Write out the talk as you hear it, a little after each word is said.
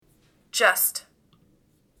Just.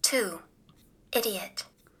 2. Idiot.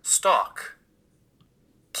 Stock.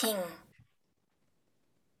 King.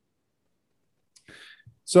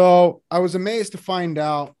 So I was amazed to find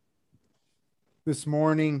out this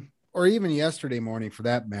morning, or even yesterday morning for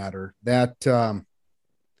that matter, that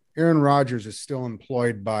Aaron Rodgers is still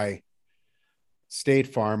employed by State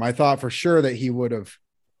Farm. I thought for sure that he would have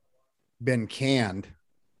been canned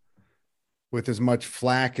with as much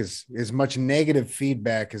flack as much negative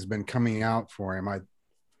feedback has been coming out for him. I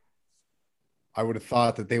would have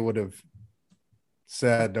thought that they would have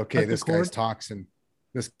said, okay, this guy's toxin.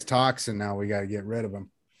 This is toxin. Now we got to get rid of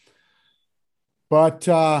him. But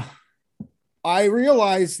I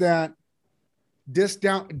realized that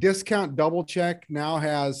discount double check now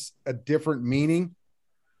has a different meaning.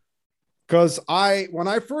 Because when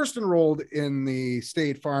I first enrolled in the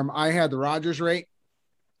State Farm, I had the Rodgers rate.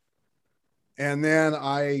 And then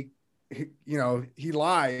he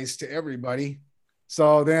lies to everybody.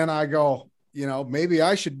 So then I go, maybe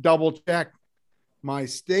I should double check my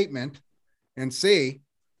statement and see.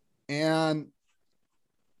 And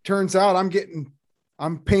turns out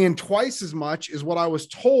I'm paying twice as much as what I was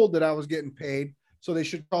told that I was getting paid. So they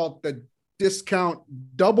should call it the discount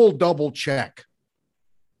double check.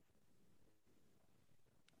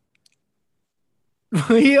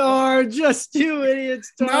 We are just two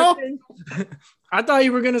idiots talking. No? I thought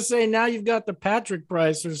you were going to say now you've got the Patrick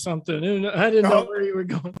price or something. I didn't know where you were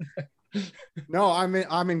going. No,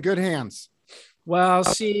 I'm in good hands. Well,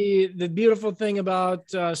 see, the beautiful thing about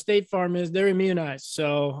State Farm is they're immunized.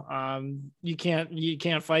 So you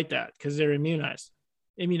can't fight that because they're immunized.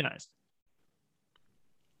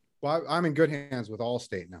 Well, I'm in good hands with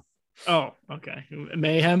Allstate now. Oh, okay.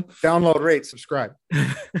 Mayhem. Download, rate, subscribe.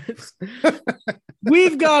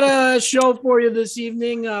 We've got a show for you this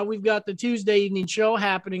evening. We've got the Tuesday evening show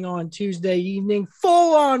happening on Tuesday evening.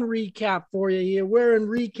 Full on recap for you here. We're in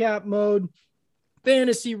recap mode.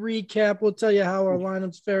 Fantasy recap. We'll tell you how our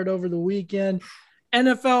lineups fared over the weekend.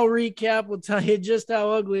 NFL recap. We'll tell you just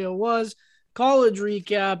how ugly it was. College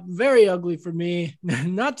recap. Very ugly for me.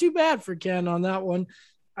 Not too bad for Ken on that one.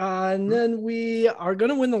 And then we are going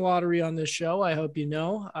to win the lottery on this show. I hope you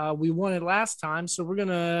know. We won it last time, so we're going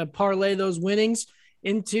to parlay those winnings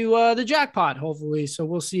into the jackpot, hopefully. So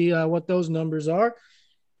we'll see what those numbers are.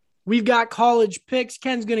 We've got college picks.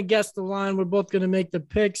 Ken's going to guess the line. We're both going to make the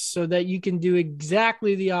picks so that you can do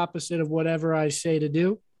exactly the opposite of whatever I say to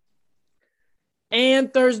do.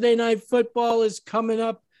 And Thursday night football is coming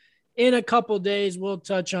up in a couple days. We'll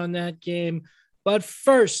touch on that game. But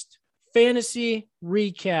first, fantasy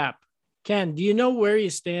recap. Ken, do you know where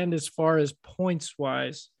you stand as far as points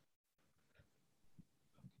wise?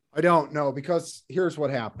 I don't know, because here's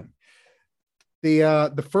what happened.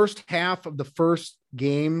 The first half of the first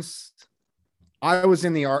games, I was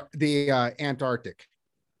in the Antarctic.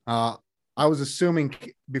 I was assuming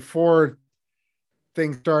before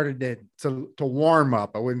things started to warm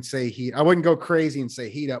up. I wouldn't say heat. I wouldn't go crazy and say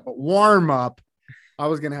heat up, but warm up. I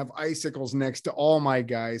was going to have icicles next to all my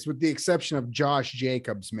guys, with the exception of Josh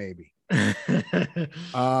Jacobs, maybe.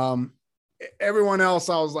 Everyone else,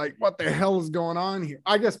 I was like, what the hell is going on here?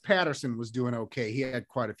 I guess Patterson was doing okay. He had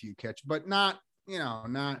quite a few catches, but not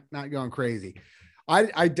going crazy.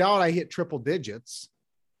 I doubt I hit triple digits.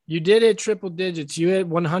 You did hit triple digits. You hit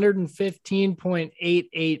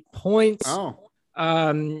 115.88 points. Oh.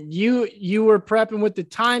 You were prepping with the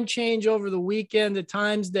time change over the weekend. The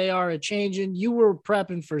times they are changing. You were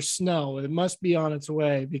prepping for snow. It must be on its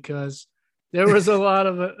way because there was a lot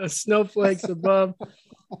of snowflakes above.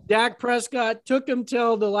 Dak Prescott took him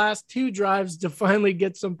till the last two drives to finally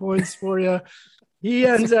get some points for you. He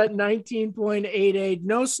ends at 19.88.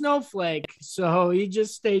 No snowflake, so he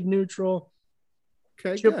just stayed neutral.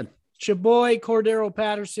 Okay, good. Chaboy Cordero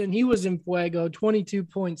Patterson, he was in fuego,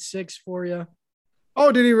 22.6 for you.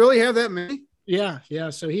 Oh, did he really have that many? Yeah.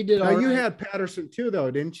 So he did. Now, you had Patterson too,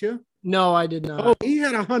 though, didn't you? No, I did not. Oh, he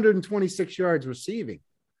had 126 yards receiving.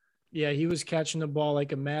 Yeah, he was catching the ball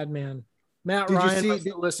like a madman. Matt Ryan must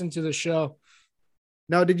listen to the show.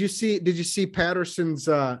 Now, did you see Patterson's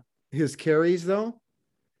his carries though?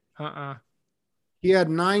 He had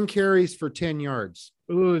 9 carries for 10 yards.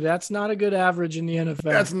 Ooh, that's not a good average in the NFL.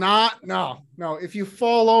 That's not. No. If you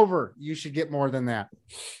fall over, you should get more than that.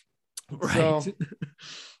 Right. So.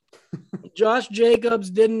 Josh Jacobs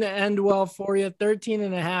didn't end well for you.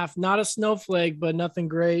 13.5. Not a snowflake, but nothing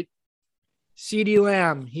great. CeeDee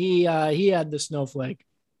Lamb, he had the snowflake.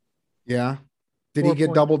 Yeah. Did he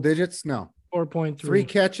get double digits? No. 4.3. 3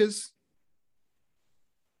 catches.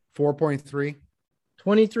 4.3.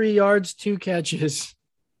 23 yards, 2 catches.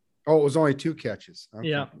 Oh, it was only 2 catches. Okay.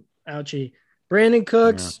 Yeah. Ouchie. Brandon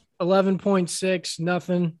Cooks, 11.6,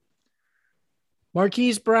 nothing.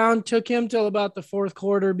 Marquise Brown took him till about the fourth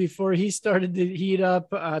quarter before he started to heat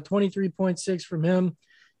up. 23.6 from him.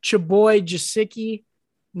 Chaboy Jasicki,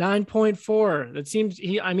 9.4. That seems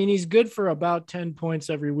he's good for about 10 points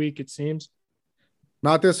every week, it seems.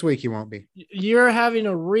 Not this week, he won't be. You're having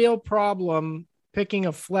a real problem picking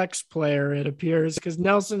a flex player, it appears, because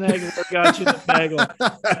Nelson Aguilar got you the bagel.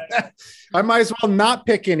 I might as well not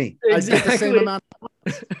pick any. Exactly. I get the same amount.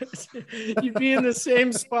 You'd be in the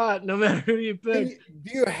same spot no matter who you pick.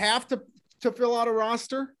 Do you have to fill out a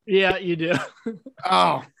roster? Yeah, you do.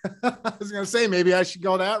 Oh, I was going to say, maybe I should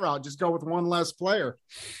go that route. Just go with one less player.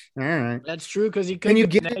 All right. That's true, because you can you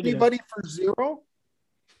get anybody for zero?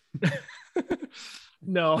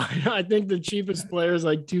 No, I think the cheapest player is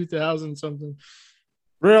like 2,000 something.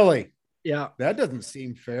 Really? Yeah. That doesn't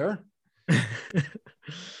seem fair.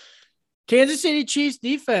 Kansas City Chiefs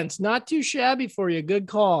defense, not too shabby for you. Good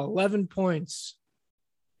call. 11 points.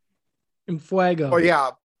 In Fuego. Oh, yeah.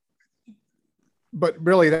 But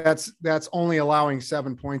really, that's only allowing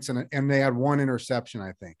 7 points, and they had one interception,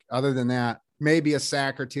 I think. Other than that, maybe a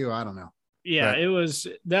sack or two. I don't know. Yeah, it was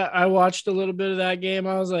that. I watched a little bit of that game.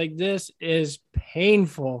 I was like, this is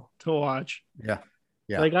painful to watch. Yeah.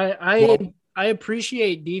 Yeah. Like I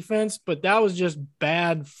appreciate defense, but that was just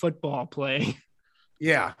bad football play.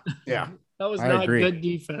 Yeah. Yeah. That was not good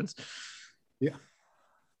defense. Yeah.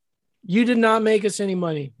 You did not make us any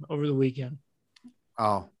money over the weekend.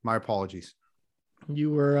 Oh, my apologies. You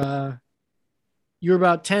were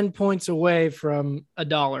about 10 points away from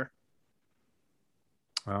 $1.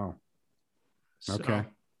 Oh. So, okay.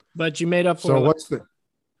 But you made up for so it.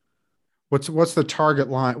 what's the target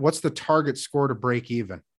line? What's the target score to break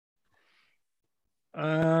even?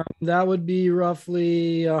 That would be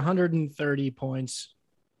roughly 130 points.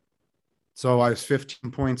 So I was 15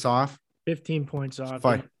 points off. 15 points off.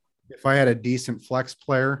 If I had a decent flex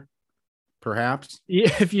player, perhaps.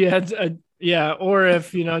 Yeah, if you had or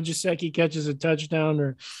if Gesicki catches a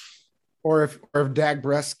touchdown, or if Dak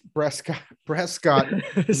Prescott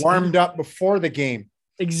warmed up before the game.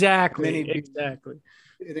 Exactly. Exactly.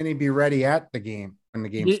 Then he'd be ready at the game when the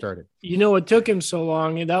game started. You know what took him so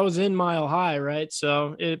long? That was in Mile High, right?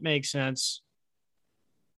 So it makes sense.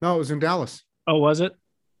 No, it was in Dallas. Oh, was it?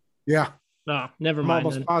 Yeah. No, never I'm mind.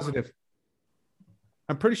 almost positive.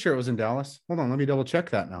 I'm pretty sure it was in Dallas. Hold on, let me double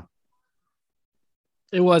check that now.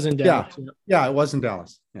 It was in Dallas. Yeah, it was in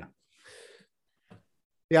Dallas. Yeah.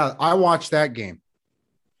 Yeah, I watched that game.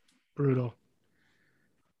 Brutal.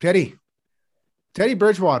 Teddy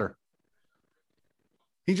Bridgewater.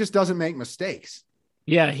 He just doesn't make mistakes.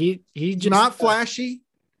 Yeah, he just not flashy.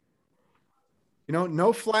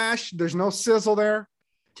 No flash. There's no sizzle there.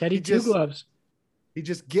 Teddy two gloves. He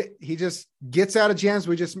just gets out of jams.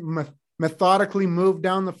 We just methodically move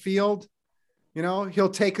down the field. He'll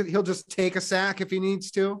just take a sack if he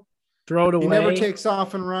needs to. Throw it away. He never takes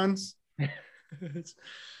off and runs.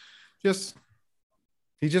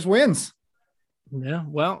 He just wins. Yeah,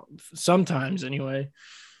 well, sometimes anyway.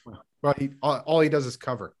 Well, all he does is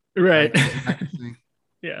cover. Right.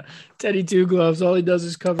 Yeah. Teddy two gloves. All he does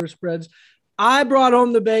is cover spreads. I brought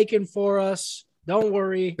home the bacon for us. Don't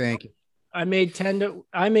worry. Thank you. I made $10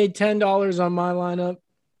 on my lineup.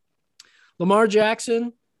 Lamar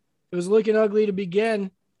Jackson, it was looking ugly to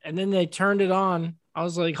begin, and then they turned it on. I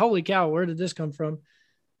was like, holy cow, where did this come from?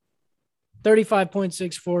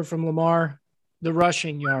 35.64 from Lamar. The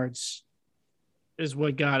rushing yards is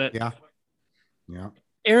what got it. Yeah. Yeah.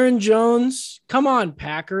 Aaron Jones, come on,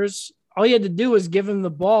 Packers. All you had to do was give him the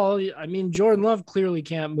ball. I mean, Jordan Love clearly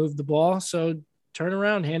can't move the ball, so turn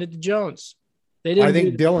around, hand it to Jones. They didn't. I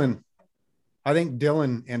think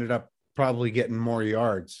Dylan ended up probably getting more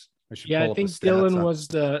yards. I think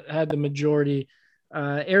Dylan had the majority.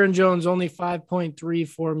 Aaron Jones only 5.3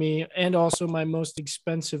 for me, and also my most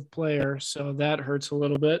expensive player, so that hurts a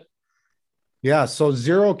little bit. Yeah, so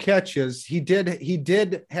 0 catches. He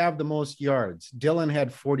did have the most yards. Dylan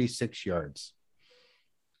had 46 yards.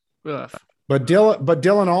 Ugh. But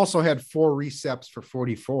Dylan also had 4 receps for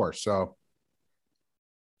 44. So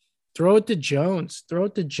throw it to Jones.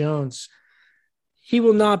 He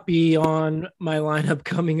will not be on my lineup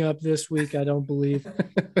coming up this week, I don't believe.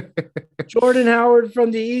 Jordan Howard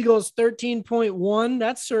from the Eagles, 13.1.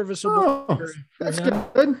 That's serviceable. Oh, that's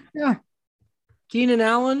good. Yeah. Keenan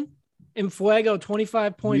Allen in Fuego,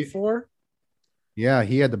 25.4. Yeah,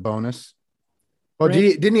 he had the bonus. Oh,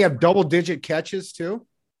 didn't he have double-digit catches too?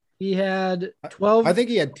 He had 12. I think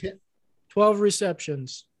he had 12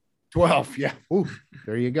 receptions. 12, yeah. Ooh,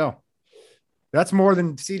 there you go. That's more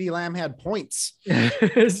than CeeDee Lamb had points.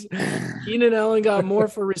 Keenan Allen got more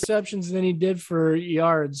for receptions than he did for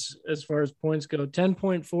yards as far as points go.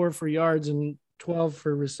 10.4 for yards and 12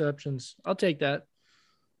 for receptions. I'll take that.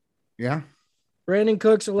 Yeah. Brandon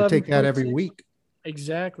Cooks, 11. I take that every week.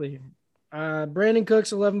 Exactly. Brandon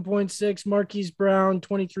Cooks, 11.6. Marquise Brown,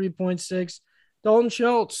 23.6. Dalton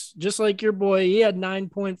Schultz, just like your boy, he had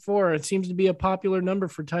 9.4. It seems to be a popular number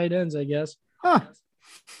for tight ends, I guess. Huh.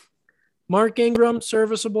 Mark Ingram,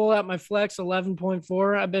 serviceable at my flex,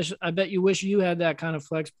 11.4. I bet you wish you had that kind of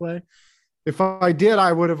flex play. If I did,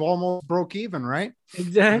 I would have almost broke even, right?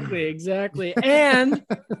 Exactly. And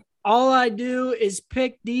all I do is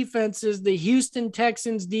pick defenses. The Houston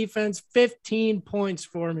Texans defense, 15 points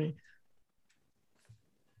for me.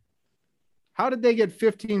 How did they get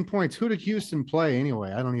 15 points? Who did Houston play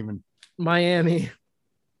anyway? I don't even. Miami.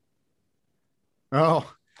 Oh,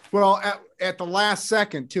 well, at the last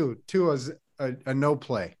second, too was a no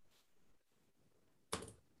play.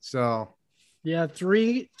 So. Yeah,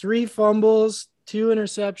 three fumbles, 2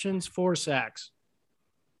 interceptions, 4 sacks.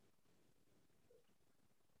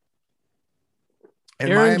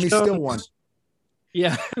 And Aaron Miami Jones. still won.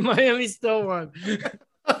 Yeah, Miami still won.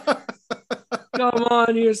 Come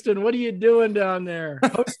on, Houston. What are you doing down there?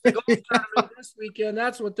 Host the golf tournament this weekend.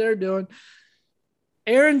 That's what they're doing.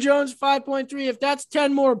 Aaron Jones, 5.3. If that's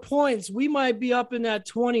 10 more points, we might be up in that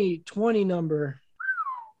 20 number.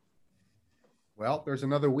 Well, there's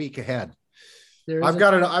another week ahead. I've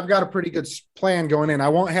got a pretty good plan going in. I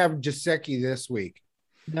won't have Gesicki this week.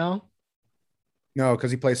 No, because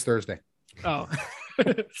he plays Thursday. Oh.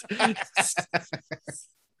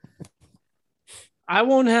 I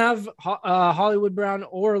won't have Hollywood Brown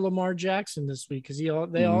or Lamar Jackson this week because they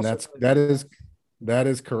also. That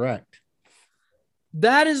is correct.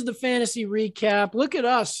 That is the fantasy recap. Look at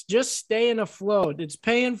us just staying afloat. It's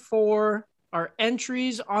paying for our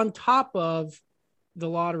entries on top of the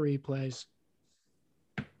lottery plays.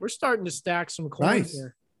 We're starting to stack some coins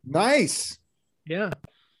here. Nice. Yeah.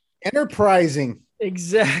 Enterprising.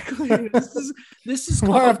 Exactly. This is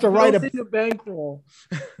we'll have to write a bankroll.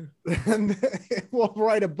 We'll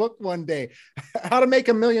write a book one day. How to make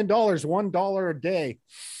 $1 million, $1 a day.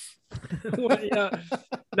 Well, yeah,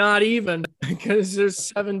 not even, because there's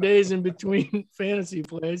 7 days in between fantasy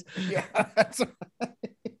plays. Yeah, that's right.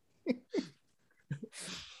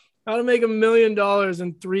 How to make $1 million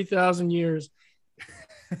in 3,000 years.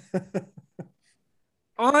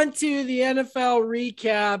 On to the NFL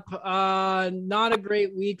recap. Not a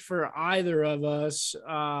great week for either of us.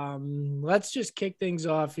 Let's just kick things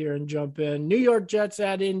off here and jump in. New York Jets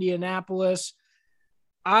at Indianapolis.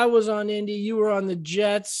 I was on Indy. You were on the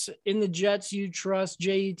Jets. In the Jets you trust.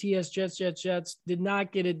 Jets, Jets. Did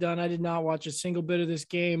not get it done. I did not watch a single bit of this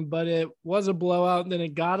game, but it was a blowout. And then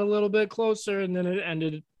it got a little bit closer, and then it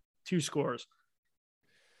ended 2 scores.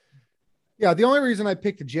 Yeah, the only reason I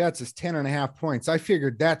picked the Jets is 10.5 points. I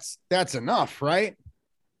figured that's enough, right?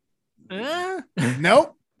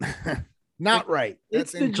 Nope. Not right.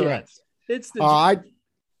 That's incorrect. It's the Jets.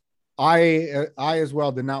 I as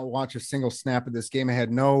well did not watch a single snap of this game. I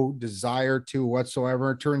had no desire to whatsoever.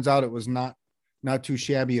 It turns out it was not too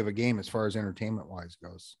shabby of a game as far as entertainment wise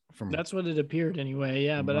goes. That's what it appeared anyway.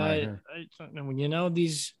 Yeah, but I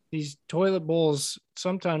these toilet bowls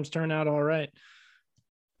sometimes turn out all right.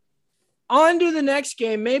 On to the next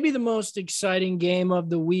game, maybe the most exciting game of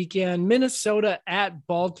the weekend, Minnesota at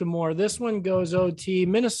Baltimore. This one goes OT.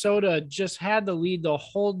 Minnesota just had the lead the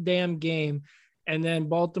whole damn game, and then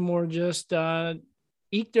Baltimore just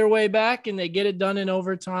eked their way back, and they get it done in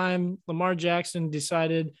overtime. Lamar Jackson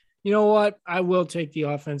decided, you know what, I will take the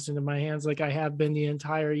offense into my hands like I have been the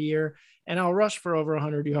entire year, and I'll rush for over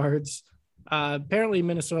 100 yards. Apparently,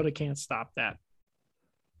 Minnesota can't stop that.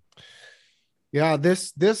 Yeah,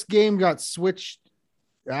 this game got switched.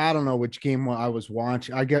 I don't know which game I was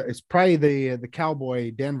watching. I guess it's probably the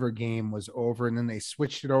Cowboy Denver game was over, and then they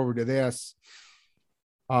switched it over to this.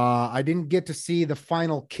 I didn't get to see the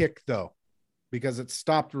final kick though, because it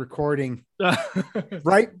stopped recording.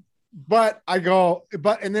 Right. But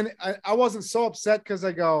and then I wasn't so upset because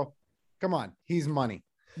I go, come on, he's money.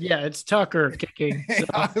 Yeah, it's Tucker kicking. So.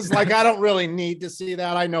 I was like, I don't really need to see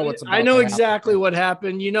that. I know what's about I know to exactly happen. what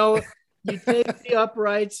happened. You take the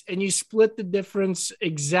uprights and you split the difference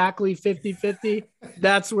exactly 50-50.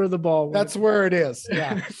 That's where the ball went. That's where it is.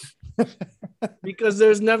 Yeah. Because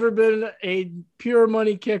there's never been a pure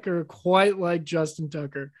money kicker quite like Justin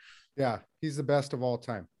Tucker. Yeah, he's the best of all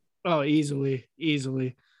time. Oh, easily.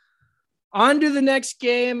 On to the next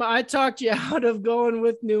game. I talked you out of going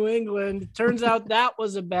with New England. Turns out that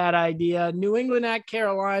was a bad idea. New England at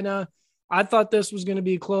Carolina. I thought this was going to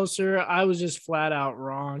be closer. I was just flat out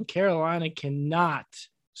wrong. Carolina cannot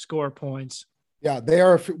score points. Yeah, they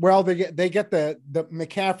are. Well, they get the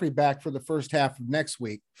McCaffrey back for the first half of next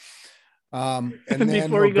week. And then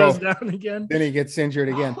before he goes down again. Then he gets injured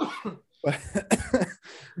again.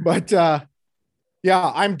 but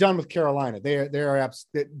yeah, I'm done with Carolina. They are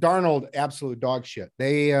Darnold absolute dog shit.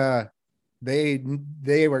 They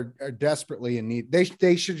were desperately in need.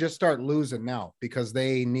 They should just start losing now because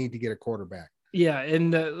they need to get a quarterback. Yeah,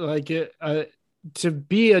 and to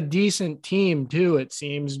be a decent team too, it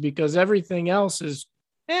seems, because everything else is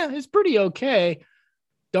it's pretty okay.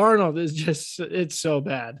 Darnold is just, it's so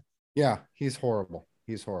bad. Yeah, he's horrible.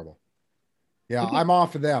 Yeah, I'm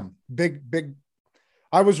off of them. Big.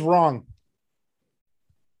 I was wrong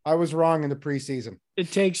in the preseason.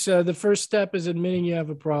 It takes the first step is admitting you have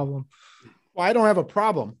a problem. Well, I don't have a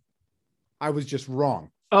problem. I was just wrong.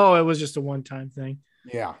 Oh, it was just a one-time thing.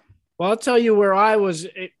 Yeah. Well, I'll tell you where I was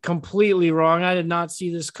completely wrong. I did not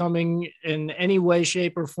see this coming in any way,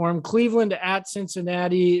 shape, or form. Cleveland at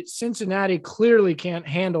Cincinnati. Cincinnati clearly can't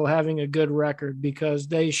handle having a good record because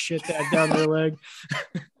they shit that down their leg.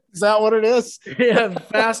 Is that what it is? Yeah,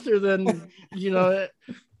 faster than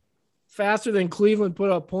Cleveland put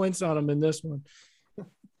up points on them in this one.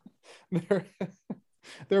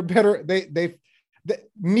 They're better. The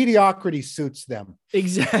mediocrity suits them.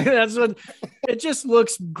 Exactly. That's what it just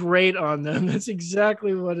looks great on them. That's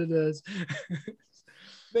exactly what it is.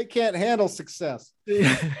 They can't handle success.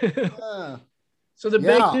 So the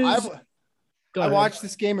big news. I watched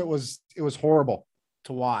this game. It was horrible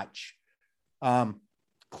to watch.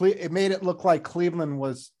 It made it look like Cleveland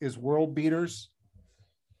is world beaters.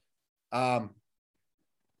 But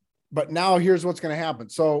now here's what's going to happen.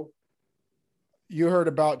 So you heard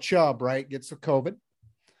about Chubb, right? Gets the COVID.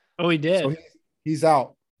 Oh, he did. So he's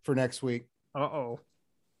out for next week. Uh-oh.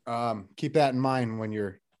 Keep that in mind when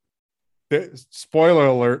you're spoiler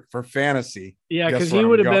alert for fantasy. Yeah, because he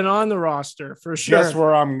would have been on the roster for sure. Guess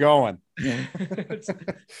where I'm going.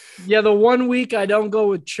 Yeah, the 1 week I don't go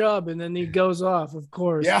with Chubb, and then he goes off, of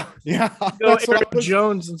course. Yeah. Go Aaron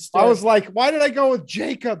Jones instead. I was like, why did I go with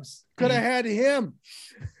Jacobs? Could have had him.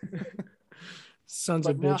 Sons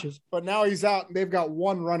of bitches. But now he's out, and they've got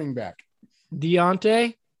one running back.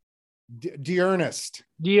 Deontay? D'Ernest.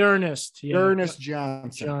 D'Ernest. Yeah. Ernest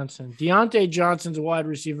Johnson. Deontay Johnson's a wide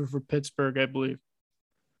receiver for Pittsburgh, I believe.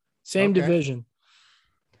 Same division.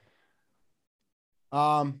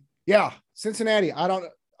 Yeah, Cincinnati.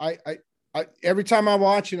 I every time I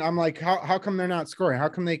watch it, I'm like, how come they're not scoring? How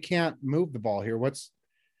come they can't move the ball here? What's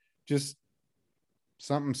just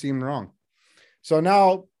something seemed wrong. So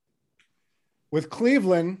now with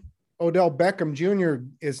Cleveland, Odell Beckham Jr.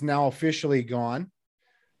 is now officially gone.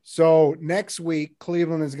 So next week,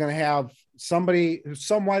 Cleveland is going to have some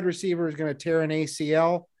wide receiver is going to tear an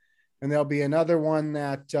ACL, and there'll be another one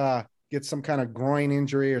that gets some kind of groin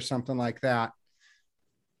injury or something like that.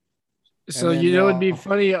 So, it'd be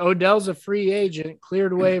funny. Odell's a free agent,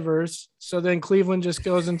 cleared waivers. So then Cleveland just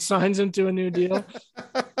goes and signs him to a new deal.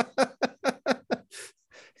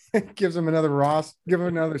 Gives him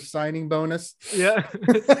another signing bonus. Yeah.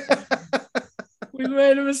 We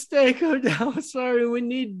made a mistake, Odell. Sorry, we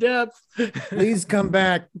need depth. Please come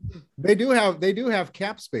back. They do have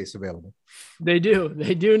cap space available. They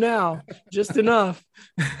do now. Just enough.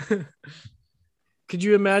 Could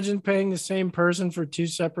you imagine paying the same person for two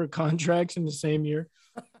separate contracts in the same year?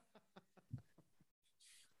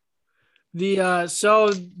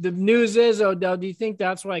 So the news is, Odell, do you think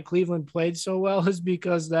that's why Cleveland played so well, is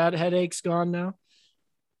because that headache's gone now?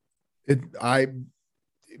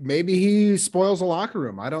 Maybe he spoils a locker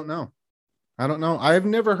room. I don't know. I've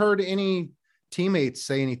never heard any teammates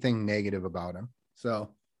say anything negative about him. So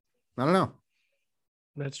I don't know.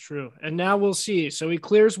 That's true. And now we'll see. So he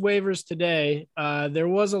clears waivers today. There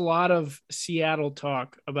was a lot of Seattle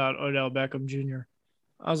talk about Odell Beckham Jr.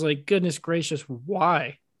 I was like, goodness gracious,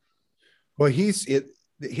 why? Well,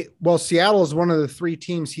 Seattle is one of the three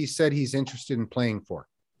teams he said he's interested in playing for.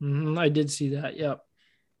 Mm-hmm, I did see that. Yep.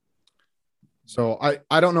 So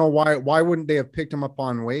I don't know why wouldn't they have picked him up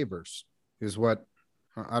on waivers is what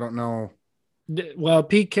I don't know. Well,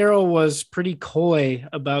 Pete Carroll was pretty coy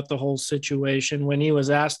about the whole situation when he was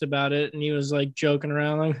asked about it, and he was like joking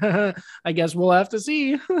around like, I guess we'll have to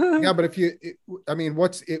see. Yeah, but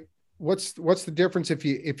what's the difference if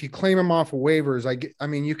you claim him off of waivers? I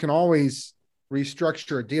mean, you can always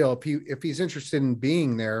restructure a deal if he's interested in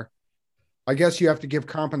being there. I guess you have to give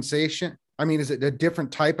compensation. I mean, is it a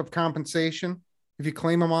different type of compensation if you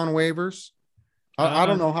claim him on waivers? I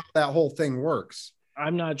don't know how that whole thing works.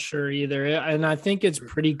 I'm not sure either. And I think it's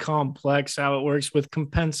pretty complex how it works with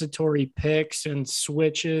compensatory picks and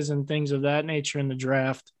switches and things of that nature in the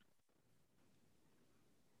draft.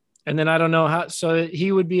 And then I don't know how, so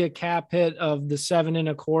he would be a cap hit of the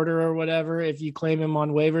 7.25 or whatever if you claim him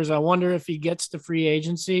on waivers. I wonder if he gets to free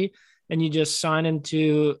agency and you just sign him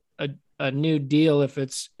to a new deal if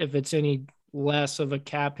it's any less of a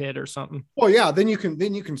cap hit or something. Well, yeah, then you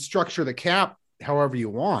can structure the cap however you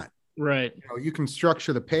want. Right. You can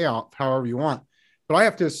structure the payout however you want. But I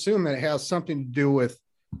have to assume that it has something to do with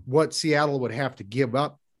what Seattle would have to give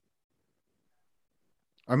up.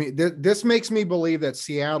 I mean, this makes me believe that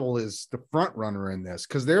Seattle is the front runner in this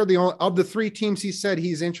because they're the only of the three teams he said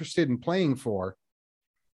he's interested in playing for.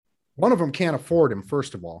 One of them can't afford him.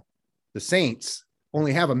 First of all, the Saints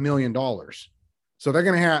only have $1 million. So they're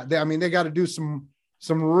going to have, they got to do some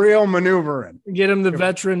real maneuvering. Get him the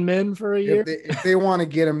veteran min for a year. If they want to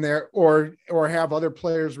get him there or have other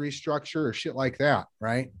players restructure or shit like that.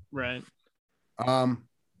 Right. Right. And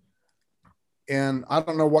I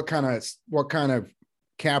don't know what kind of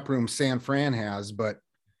cap room San Fran has, but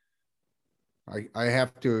I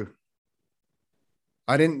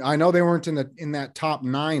know they weren't in that top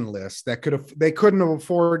 9 list they couldn't have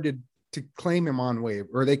afforded to claim him on waiver,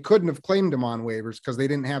 or they couldn't have claimed him on waivers because they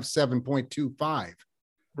didn't have 7.25.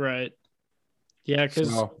 Right. Yeah.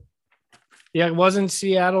 It wasn't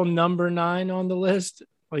Seattle number 9 on the list.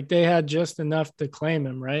 Like they had just enough to claim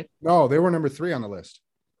him, right? No, they were number 3 on the list.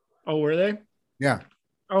 Oh, were they? Yeah.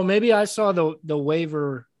 Oh, maybe I saw the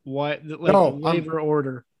waiver waiver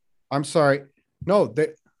order. I'm sorry. No,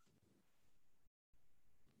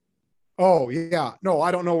 Oh yeah. No,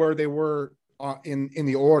 I don't know where they were in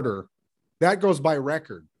the order. That goes by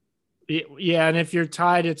record. Yeah, and if you're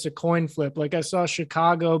tied, it's a coin flip. Like I saw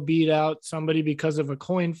Chicago beat out somebody because of a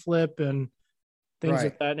coin flip and things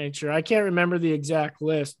of that nature. I can't remember the exact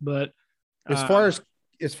list, but as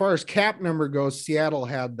far as cap number goes, Seattle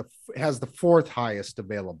has the 4th highest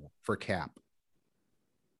available for cap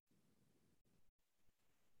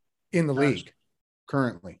in the league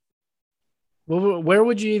currently. Well, where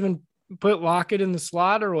would you even put Lockett in the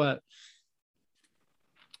slot or what?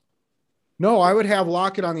 No, I would have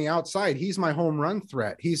Lockett on the outside. He's my home run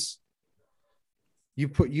threat. You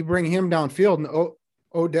bring him downfield, and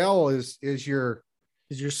Odell is your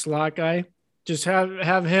slot guy. Just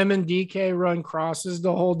have him and DK run crosses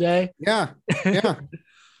the whole day. Yeah.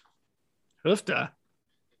 Hoofda.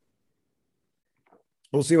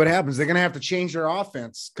 We'll see what happens. They're going to have to change their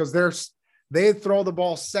offense because they throw the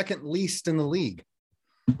ball second least in the league.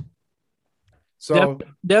 So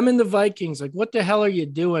them and the Vikings, like, what the hell are you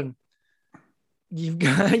doing? You've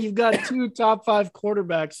got 2 top 5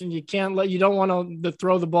 quarterbacks, and you don't want to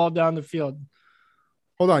throw the ball down the field.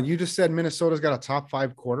 Hold on, you just said Minnesota's got a top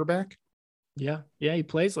 5 quarterback? Yeah, he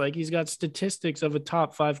plays like he's got statistics of a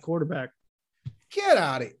top 5 quarterback. Get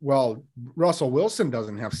out of it. Well, Russell Wilson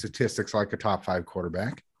doesn't have statistics like a top 5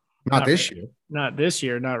 quarterback. Not this year. Not this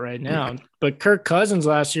year, not right now. But Kirk Cousins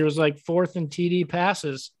last year was like 4th in TD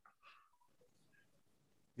passes.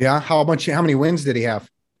 Yeah, how many wins did he have?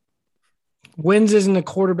 Wins isn't a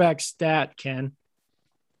quarterback stat, Ken.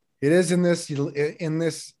 It is in this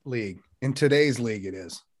league. In today's league, it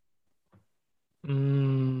is.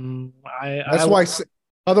 That's why.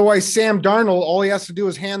 Otherwise, Sam Darnold, all he has to do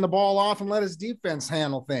is hand the ball off and let his defense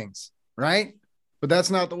handle things, right? But that's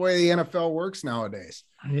not the way the NFL works nowadays.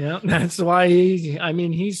 Yeah, that's why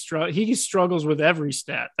he struggles with every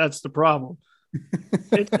stat. That's the problem.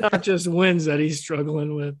 It's not just wins that he's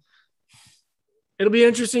struggling with. It'll be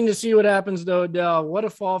interesting to see what happens to Odell. What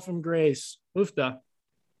a fall from grace. Oofda.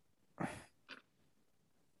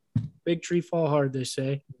 Big tree fall hard, they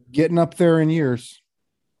say. Getting up there in years.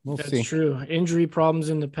 That's see. True. Injury problems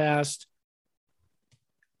in the past.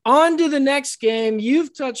 On to the next game.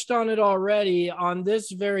 You've touched on it already on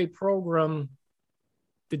this very program.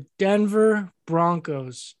 The Denver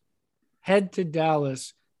Broncos head to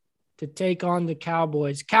Dallas to take on the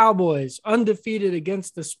Cowboys. Cowboys undefeated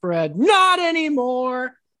against the spread. Not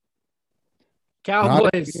anymore.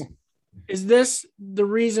 Cowboys. Is this the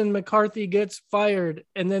reason McCarthy gets fired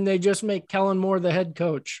and then they just make Kellen Moore the head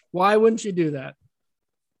coach? Why wouldn't you do that?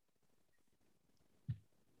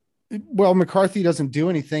 Well, McCarthy doesn't do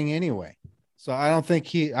anything anyway. So I think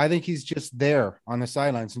he's just there on the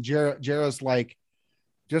sidelines. And Jared's like,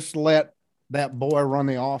 just let that boy run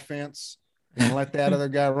the offense and let that other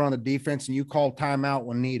guy run the defense, and you call timeout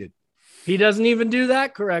when needed. He doesn't even do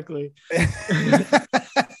that correctly.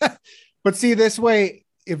 But see, this way,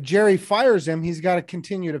 if Jerry fires him, he's got to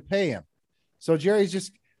continue to pay him. So Jerry's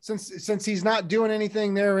just, since he's not doing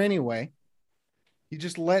anything there anyway, You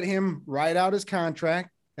just let him ride out his contract,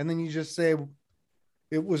 and then you just say,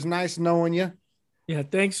 "It was nice knowing you." Yeah,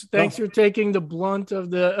 thanks for taking the blunt of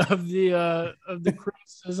the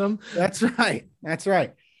criticism. That's right. That's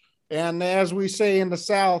right. And as we say in the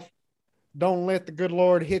South, don't let the good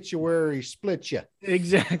Lord hit you where he split you.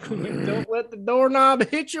 Exactly. Don't let the doorknob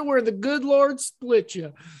hit you where the good Lord split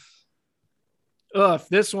you. Ugh,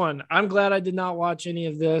 this one. I'm glad I did not watch any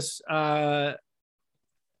of this. My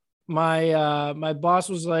boss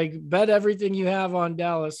was like, bet everything you have on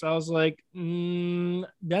Dallas. I was like,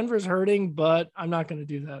 Denver's hurting, but I'm not going to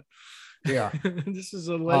do that. Yeah. This is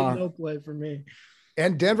a no play for me.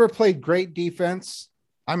 And Denver played great defense.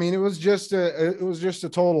 I mean, it was just a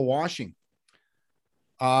total washing.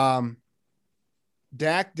 Dak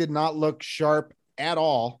did not look sharp at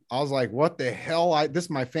all. I was like, what the hell? This is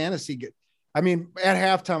my fantasy. I mean, at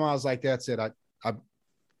halftime, I was like, that's it. I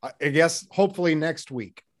guess hopefully next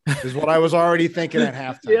week is what I was already thinking at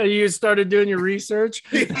halftime. Yeah, you started doing your research.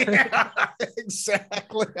 Yeah,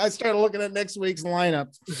 exactly. I started looking at next week's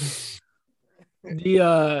lineup.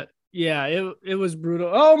 It was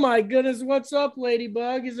brutal. Oh my goodness, what's up,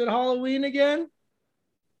 Ladybug? Is it Halloween again?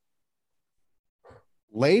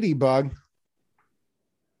 Ladybug.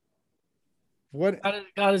 What?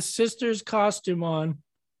 Got his sister's costume on.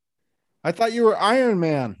 I thought you were Iron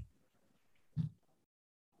Man.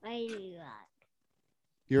 Ladybug.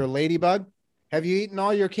 You're a ladybug? Have you eaten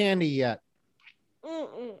all your candy yet?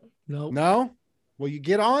 Nope. No? Well, you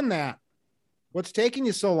get on that. What's taking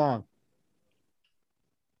you so long?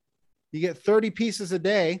 You get 30 pieces a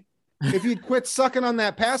day. If you'd quit sucking on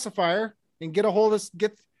that pacifier and get a hold of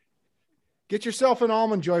get yourself an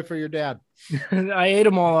Almond Joy for your dad. I ate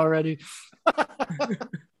them all already.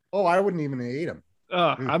 Oh, I wouldn't even eat them.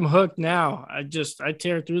 I'm hooked now. I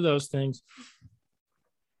tear through those things.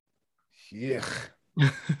 Yeah.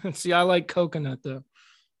 See, I like coconut though.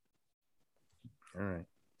 All right.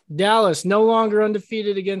 Dallas no longer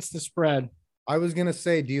undefeated against the spread. I was gonna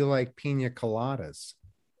say, do you like pina coladas?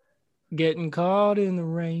 Getting caught in the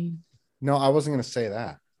rain. No, I wasn't gonna say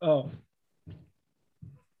that. Oh.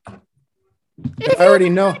 I already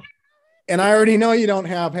know. And I already know you don't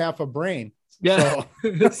have half a brain. Yeah.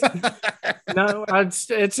 So. No,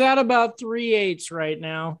 it's at about 3/8 right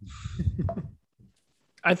now.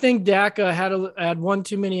 I think Dak had one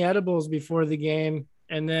too many edibles before the game,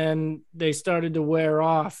 and then they started to wear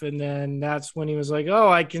off, and then that's when he was like, "Oh,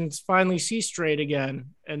 I can finally see straight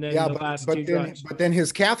again." And then but then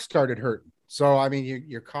his calf started hurting. So I mean,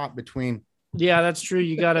 you're caught between. Yeah, that's true.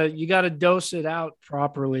 You gotta dose it out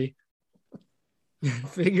properly.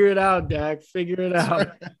 Figure it out, Dak. Figure it out.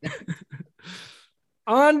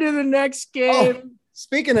 On to the next game. Oh,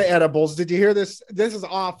 speaking of edibles, did you hear this? This is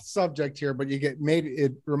off subject here, but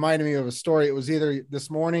it reminded me of a story. It was either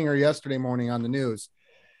this morning or yesterday morning on the news.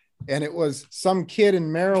 And it was some kid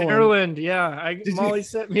in Maryland. Yeah. Molly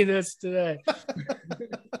sent me this today.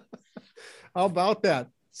 How about that?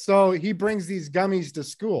 So he brings these gummies to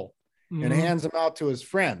school and hands them out to his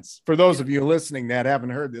friends. For those of you listening that haven't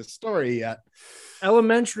heard this story yet.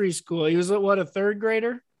 Elementary school. He was a third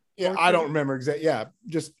grader? Yeah, I don't remember exactly. Yeah,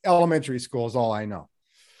 just elementary school is all I know.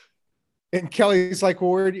 And Kelly's like,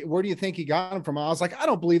 well, where do you think he got them from? I was like, I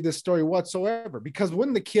don't believe this story whatsoever. Because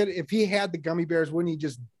wouldn't the kid, if he had the gummy bears,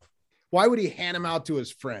 why would he hand them out to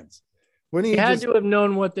his friends? Wouldn't he had to have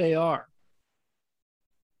known what they are.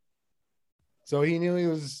 So he knew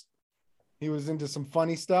he was into some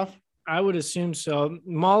funny stuff. I would assume so.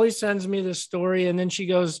 Molly sends me this story and then she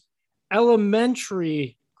goes,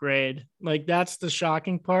 elementary grade. Like, that's the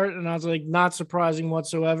shocking part. And I was like, not surprising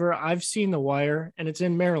whatsoever. I've seen The Wire and it's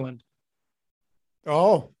in Maryland.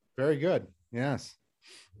 Oh, very good. Yes.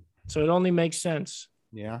 So it only makes sense.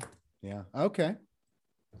 Yeah. Yeah. Okay.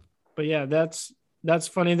 But yeah, that's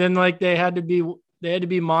funny. Then like they had to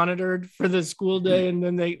be monitored for the school day and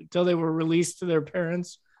then until they were released to their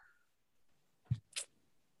parents.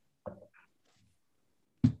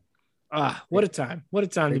 What a time. What a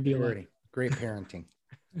time to be alive. Great parenting.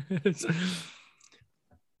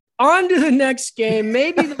 On to the next game,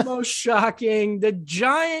 maybe the most shocking. The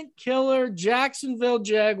giant killer Jacksonville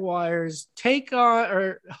Jaguars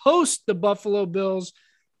host the Buffalo Bills.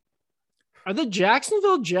 Are the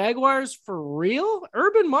Jacksonville Jaguars for real?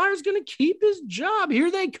 Urban Meyer's going to keep his job.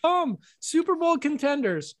 Here they come. Super Bowl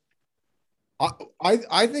contenders.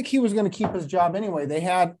 I think he was going to keep his job anyway. They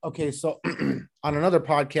had, so on another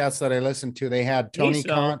podcast that I listened to, they had Tony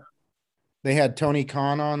Khan. They had Tony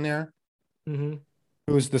Khan on there, who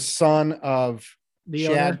was the son of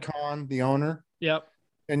Shad Khan, the owner. Yep.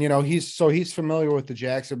 And he's familiar with the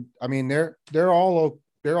Jackson. I mean, they're all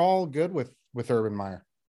good with Urban Meyer.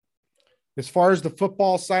 as far as the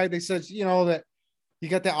football side, they said, that you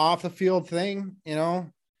got the off the field thing,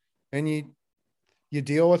 and you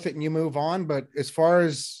deal with it and you move on. But as far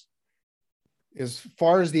as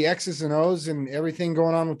the X's and O's and everything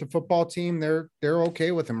going on with the football team, they're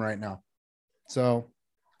okay with him right now. So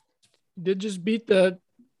did just beat the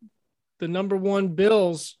number one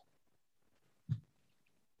Bills.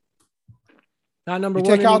 Not number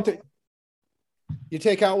one. You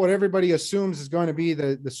take out what everybody assumes is going to be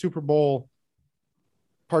the Super Bowl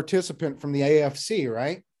participant from the AFC,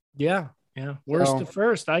 right? Yeah. Worst to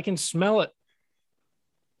first. I can smell it.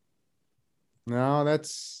 No,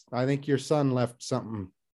 I think your son left something.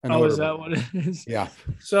 Oh, is that what it is? Yeah.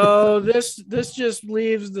 So this just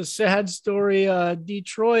leaves the sad story.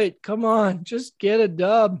 Detroit, come on, just get a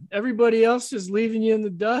dub. Everybody else is leaving you in the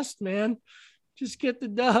dust, man. Just get the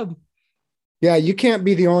dub. Yeah, you can't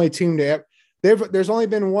be the only team to there's only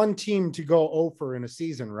been one team to go over in a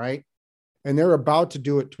season, right? And they're about to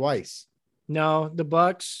do it twice. No, the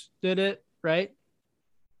Bucks did it, right?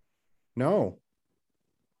 No.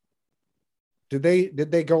 Did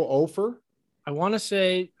they go over? I want to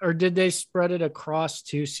say, or did they spread it across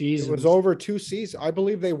 2 seasons? It was over 2 seasons. I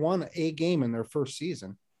believe they won a game in their first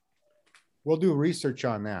season. We'll do research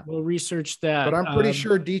on that. We'll research that. But I'm pretty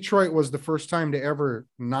sure Detroit was the first time to ever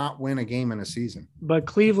not win a game in a season. But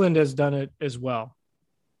Cleveland has done it as well.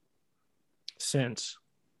 Since.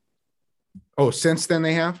 Oh, since then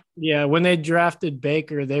they have? Yeah, when they drafted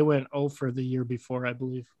Baker, they went over the year before, I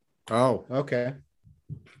believe. Oh, okay.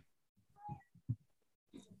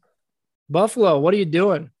 Buffalo, what are you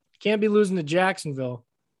doing? Can't be losing to Jacksonville.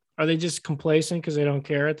 Are they just complacent because they don't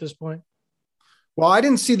care at this point? Well, I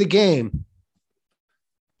didn't see the game,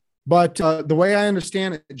 but the way I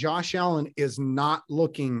understand it, Josh Allen is not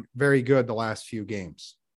looking very good the last few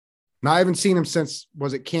games. Now, I haven't seen him since,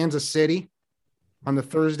 was it Kansas City on the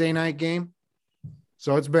Thursday night game?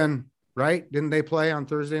 So it's been, right? Didn't they play on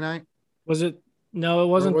Thursday night? Was it? No, it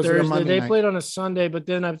wasn't Thursday. They night? Played on a Sunday, but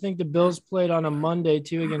then I think the Bills played on a Monday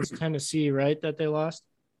too against Tennessee, right? That they lost.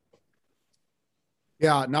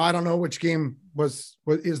 Yeah. Now I don't know which game is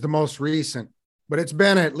the most recent, but it's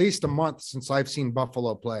been at least a month since I've seen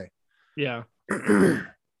Buffalo play. Yeah.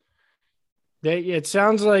 It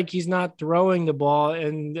sounds like he's not throwing the ball,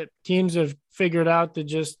 and the teams have figured out to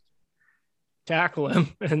just tackle him,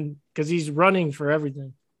 and because he's running for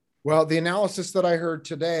everything. Well, the analysis that I heard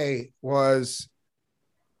today was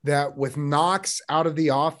that with Knox out of the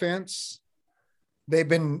offense, they've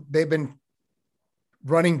been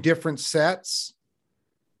running different sets,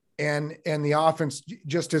 and the offense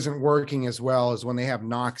just isn't working as well as when they have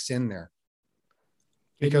Knox in there.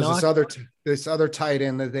 Because this other tight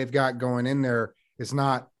end that they've got going in there is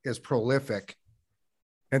not as prolific.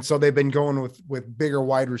 And so they've been going with bigger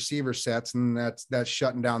wide receiver sets, and that's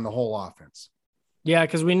shutting down the whole offense. Yeah,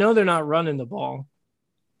 because we know they're not running the ball.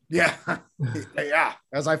 Yeah. Yeah.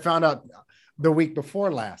 As I found out the week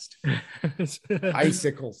before last.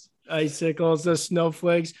 Icicles, the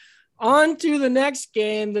snowflakes. On to the next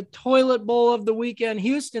game, the toilet bowl of the weekend.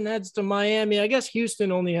 Houston heads to Miami. I guess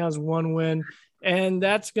Houston only has one win, and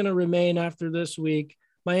that's going to remain after this week.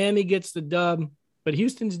 Miami gets the dub, but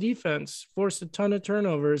Houston's defense forced a ton of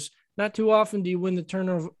turnovers. Not too often do you win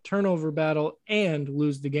the turnover battle and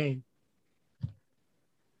lose the game.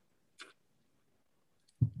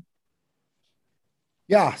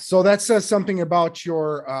 Yeah, so that says something about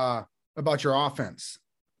your offense,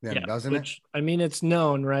 then, doesn't it? I mean, it's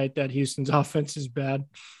known, right, that Houston's offense is bad.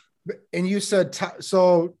 And you said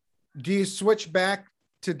so. Do you switch back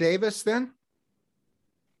to Davis then?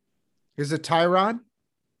 Is it Tyrod?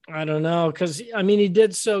 I don't know, because I mean, he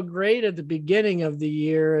did so great at the beginning of the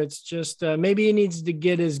year. It's just maybe he needs to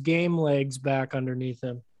get his game legs back underneath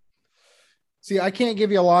him. See, I can't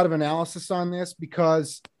give you a lot of analysis on this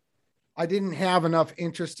because I didn't have enough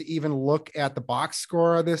interest to even look at the box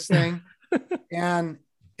score of this thing. And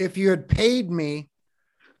if you had paid me,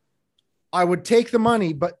 I would take the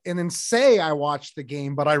money, and then say I watched the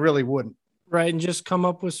game, but I really wouldn't. Right. And just come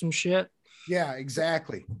up with some shit. Yeah,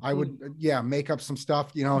 exactly. I would, make up some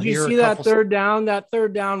stuff, Did you see that third down? That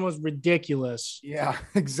third down was ridiculous. Yeah,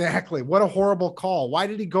 exactly. What a horrible call. Why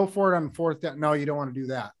did he go for it on fourth down? No, you don't want to do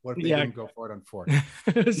that. What if they didn't go for it on fourth?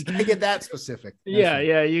 You can't get that specific. Yeah.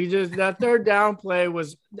 That third down play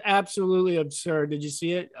was absolutely absurd. Did you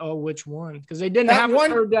see it? Oh, which one? Because they didn't have a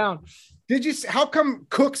third down. Did you see, how come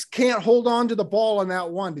Cooks can't hold on to the ball on that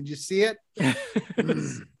one? Did you see it?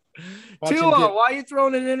 Tua, why are you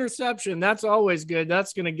throwing an interception? That's always good.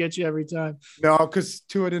 That's going to get you every time. No, because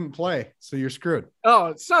Tua didn't play, so you're screwed.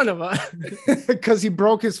 Oh, son of a. Because he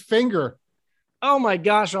broke his finger Oh my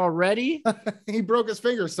gosh, already? He broke his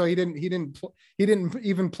finger, so he didn't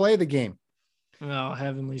even play the game. Oh,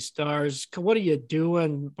 heavenly stars. What are you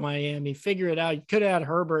doing, Miami? Figure it out. You could have had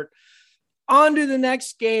Herbert. On to the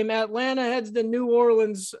next game. Atlanta heads to New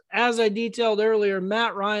Orleans. As I detailed earlier,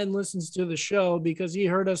 Matt Ryan listens to the show because he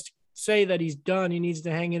heard us say that he's done. He needs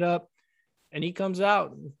to hang it up. And he comes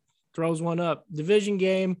out and throws one up. Division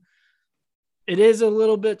game. It is a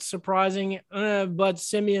little bit surprising, but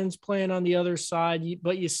Simeon's playing on the other side.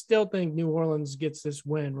 But you still think New Orleans gets this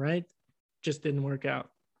win, right? Just didn't work out.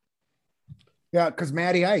 Yeah, because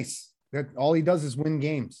Matty Ice, that all he does is win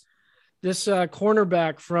games. This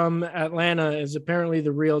cornerback from Atlanta is apparently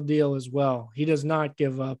the real deal as well. He does not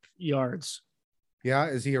give up yards. Yeah,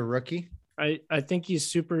 is he a rookie? I think he's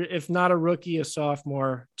super, if not a rookie, a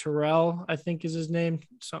sophomore. Terrell, I think is his name,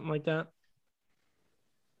 something like that.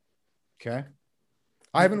 Okay.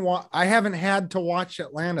 I haven't had to watch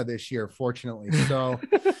Atlanta this year, fortunately. So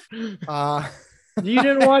You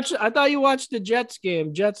didn't watch? I thought you watched the Jets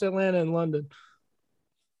game, Jets Atlanta in London.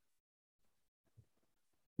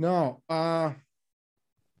 No, I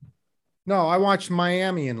watched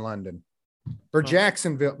Miami in London or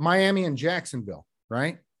Jacksonville, Miami and Jacksonville,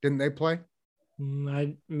 right? Didn't they play?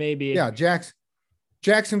 Maybe. Yeah.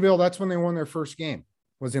 Jacksonville. That's when they won their first game,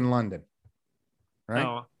 was in London. Right.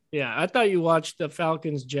 Oh, yeah. I thought you watched the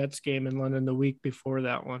Falcons Jets game in London the week before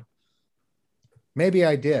that one. Maybe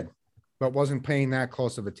I did, but wasn't paying that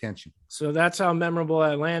close of attention. So that's how memorable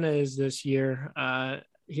Atlanta is this year.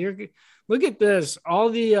 Here, look at this. All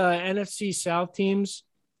the NFC South teams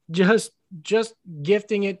just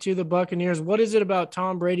gifting it to the Buccaneers. What is it about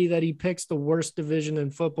Tom Brady that he picks the worst division in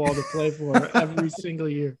football to play for every single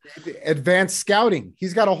year? Advanced scouting.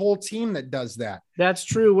 He's got a whole team that does that. That's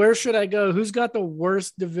true. Where should I go? Who's got the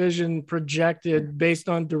worst division projected based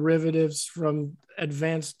on derivatives from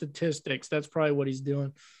advanced statistics? That's probably what he's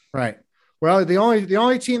doing. Right. Well, the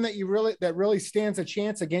only team that really stands a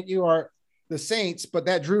chance against you are the Saints, but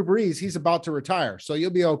that Drew Brees, he's about to retire. So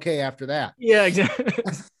you'll be okay after that. Yeah, exactly.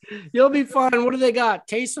 You'll be fine. What do they got?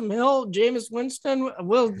 Taysom Hill, Jameis Winston.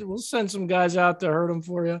 We'll send some guys out to hurt them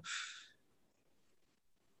for you.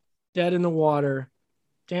 Dead in the water.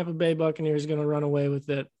 Tampa Bay Buccaneers going to run away with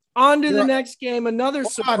it. On to the next game. Another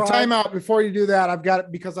surprise. Time out before you do that. I've got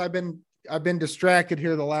it because I've been distracted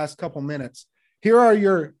here the last couple minutes. Here are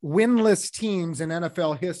your winless teams in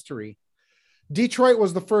NFL history. Detroit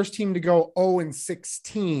was the first team to go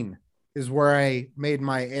 0-16 is where I made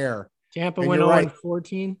my error. Tampa went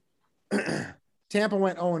 0-14. Tampa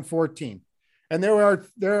went 0-14. And there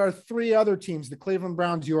are three other teams. The Cleveland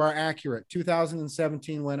Browns, you are accurate.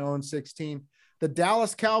 2017 went 0-16. The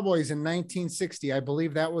Dallas Cowboys in 1960, I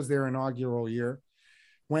believe that was their inaugural year,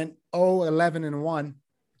 went 0-11-1.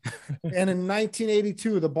 And in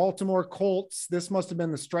 1982, the Baltimore Colts, this must have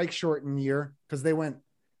been the strike shortened year because they went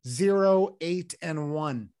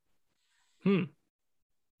 0-8-1.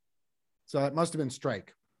 So it must have been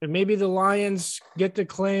strike. And maybe the Lions get to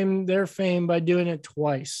claim their fame by doing it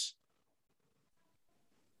twice.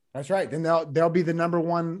 That's right. Then they'll be the number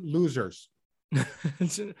one losers.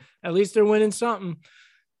 At least they're winning something.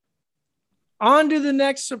 On to the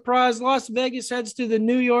next surprise. Las Vegas heads to the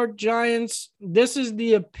New York Giants. This is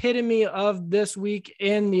the epitome of this week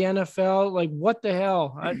in the NFL. Like, what the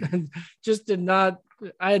hell? I just did not.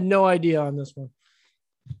 I had no idea on this one.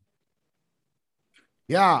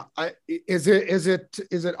 Yeah. Is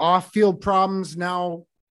it off-field problems now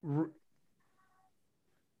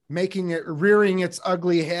rearing its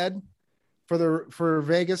ugly head for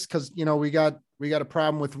Vegas? Because, we got a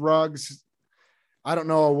problem with Ruggs. I don't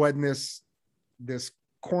know when this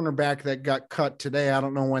cornerback that got cut today, I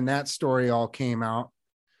don't know when that story all came out.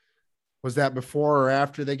 Was that before or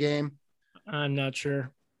after the game? I'm not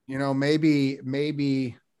sure.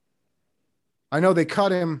 Maybe I know they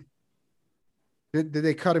cut him. Did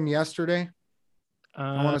they cut him yesterday?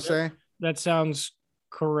 I want to say that sounds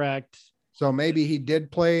correct. So maybe he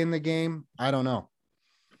did play in the game. I don't know.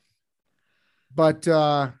 But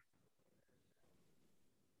I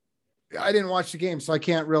didn't watch the game, so I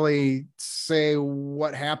can't really say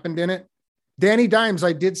what happened in it. Danny Dimes,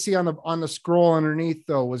 I did see on the scroll underneath,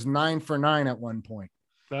 though, was 9 for 9 at one point.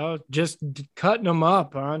 Well, just cutting them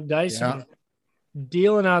up, huh? Dicing. Yeah.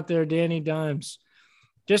 Dealing out there, Danny Dimes.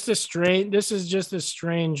 This is just a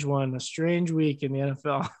strange one, a strange week in the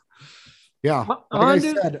NFL. Yeah. Like I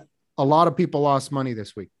said, a lot of people lost money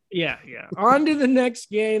this week. Yeah. On to the next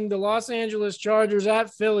game, the Los Angeles Chargers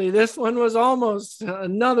at Philly. This one was almost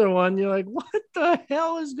another one. You're like, what the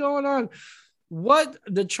hell is going on?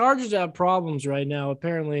 The Chargers have problems right now,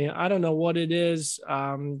 apparently. I don't know what it is.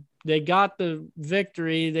 they got the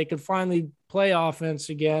victory. They could finally play offense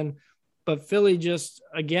again, but Philly just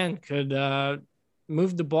again could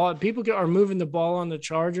move the ball. People are moving the ball on the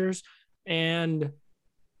Chargers, and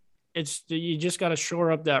you just got to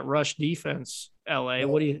shore up that rush defense. LA,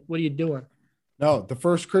 what are you doing? No, the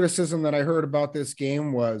first criticism that I heard about this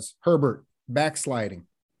game was Herbert backsliding.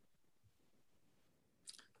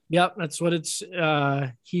 Yep, that's what it's.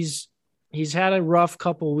 He's had a rough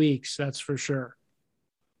couple weeks, that's for sure.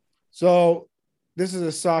 So this is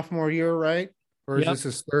a sophomore year, right? Or is this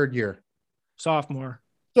his third year? Sophomore.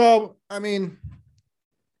 So I mean,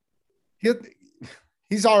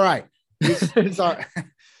 he's all right. He's all right.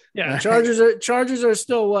 Yeah, Chargers are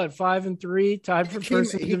still what, 5-3, tied for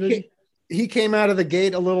first in the division. He came out of the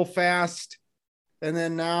gate a little fast, and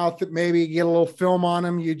then now maybe you get a little film on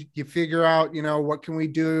him. You figure out, what can we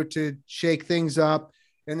do to shake things up,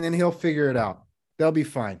 and then he'll figure it out. They'll be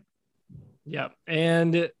fine. Yeah,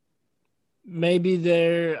 and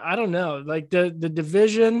maybe I don't know, like the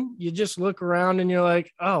division. You just look around and you're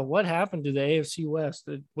like, oh, what happened to the AFC West?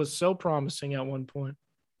 It was so promising at one point.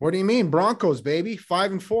 What do you mean, Broncos, baby?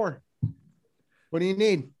 5-4. What do you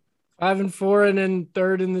need? 5-4 and then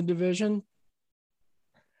third in the division.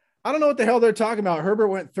 I don't know what the hell they're talking about. Herbert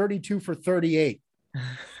went 32 for 38.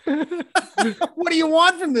 What do you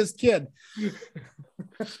want from this kid?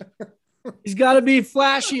 He's got to be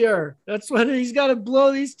flashier. That's what he's got to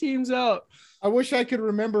blow these teams out. I wish I could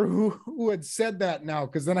remember who had said that now,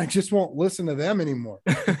 because then I just won't listen to them anymore.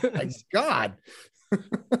 My God.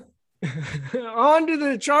 On to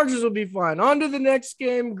the Chargers will be fine. On to the next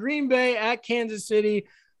game, Green Bay at Kansas City.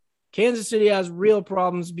 Kansas City has real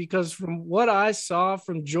problems because from what I saw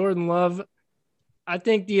from Jordan Love, I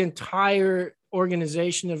think the entire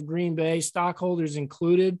organization of Green Bay, stockholders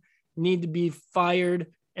included, need to be fired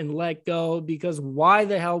and let go, because why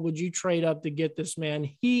the hell would you trade up to get this man?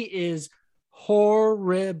 He is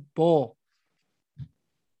horrible.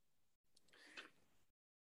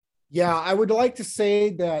 Yeah, I would like to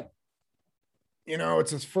say that,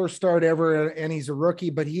 it's his first start ever and he's a rookie,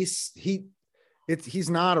 but he's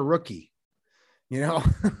not a rookie.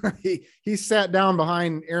 He sat down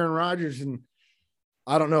behind Aaron Rodgers, and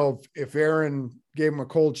I don't know if Aaron gave him a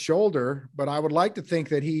cold shoulder, but I would like to think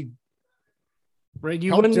that he right.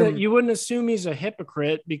 You wouldn't assume he's a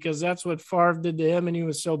hypocrite, because that's what Favre did to him, and he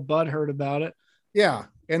was so butthurt about it. Yeah.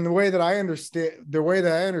 And the way that I understood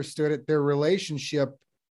it, their relationship,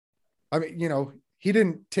 I mean, he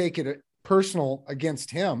didn't take it personal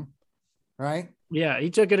against him, right? Yeah,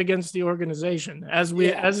 he took it against the organization, as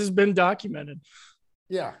has been documented.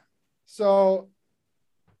 Yeah. So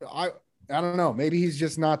I don't know. Maybe he's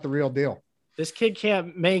just not the real deal. This kid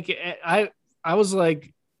can't make it. I was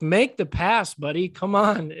like, make the pass, buddy. Come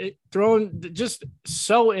on. Throwing just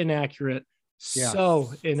so inaccurate. Yeah.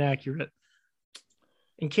 So inaccurate.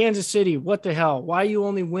 In Kansas City, what the hell? Why are you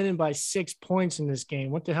only winning by 6 points in this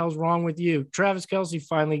game? What the hell's wrong with you? Travis Kelce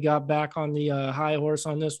finally got back on the high horse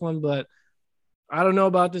on this one, but I don't know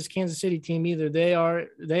about this Kansas City team either. They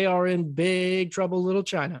are in big trouble, Little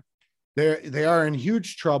China. They are in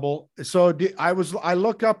huge trouble. So I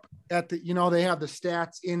look up at the, they have the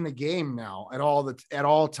stats in the game now at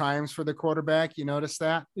all times for the quarterback. You notice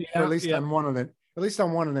that? Yeah, or at least on one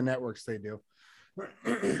of the networks they do.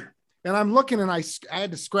 And I'm looking, and I had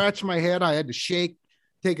to scratch my head. I had to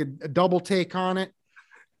take a double take on it.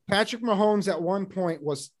 Patrick Mahomes at one point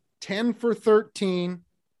was 10 for 13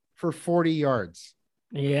 for 40 yards.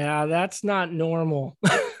 Yeah, that's not normal.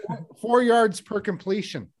 4 yards per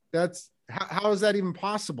completion. How is that even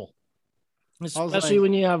possible? Especially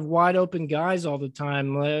when you have wide open guys all the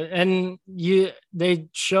time. And they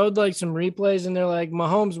showed like some replays, and they're like,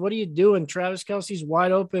 Mahomes, what are you doing? Travis Kelce's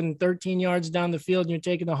wide open 13 yards down the field, and you're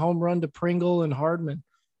taking the home run to Pringle and Hardman.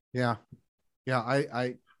 Yeah. Yeah.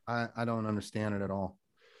 I don't understand it at all.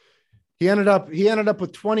 He ended up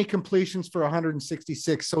with 20 completions for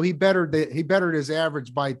 166. So he bettered his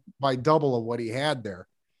average by double of what he had there.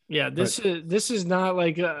 Yeah, this is not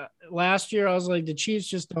like last year. I was like, the Chiefs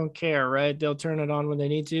just don't care, right? They'll turn it on when they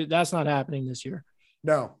need to. That's not happening this year.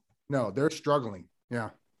 No, they're struggling. Yeah,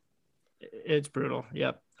 it's brutal.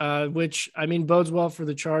 Yep. Which I mean bodes well for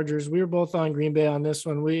the Chargers. We were both on Green Bay on this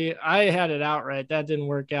one. I had it outright. That didn't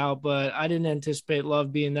work out, but I didn't anticipate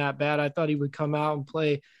Love being that bad. I thought he would come out and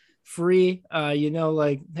play free.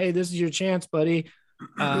 Like, hey, this is your chance, buddy.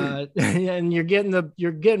 And you're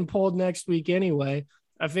getting pulled next week anyway.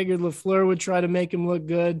 I figured LaFleur would try to make him look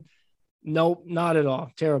good. Nope, not at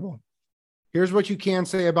all. Terrible. Here's what you can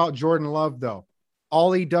say about Jordan Love, though.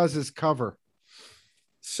 All he does is cover.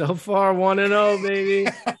 So far, 1-0, baby.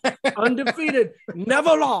 Undefeated.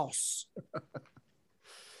 Never lost.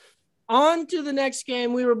 On to the next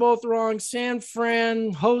game. We were both wrong. San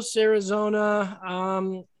Fran hosts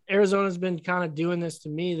Arizona. Arizona's been kind of doing this to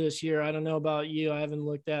me this year. I don't know about you. I haven't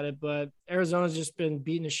looked at it, but Arizona's just been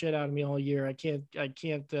beating the shit out of me all year. I can't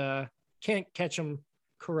catch them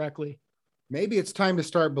correctly. Maybe it's time to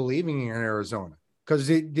start believing in Arizona. Because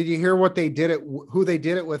did you hear what they did who they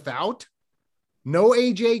did it without? No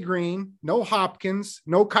AJ Green, no Hopkins,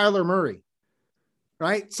 no Kyler Murray.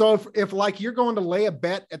 Right. So if like you're going to lay a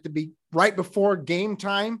bet at right before game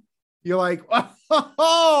time, you're like,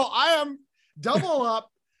 oh, I am double up.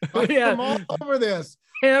 I'm all over this.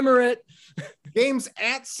 Hammer it. Games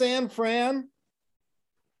at San Fran.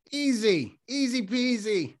 Easy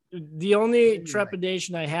peasy. The only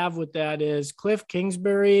trepidation I have with that is Cliff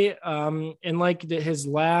Kingsbury, in like his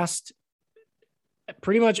last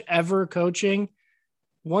pretty much ever coaching.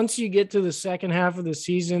 Once you get to the second half of the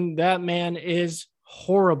season, that man is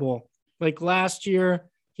horrible. Like last year,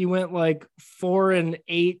 he went like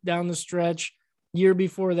 4-8 down the stretch. Year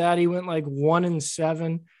before that, he went like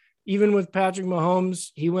 1-7. Even with Patrick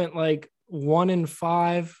Mahomes, he went like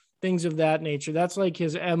 1-5, things of that nature. That's like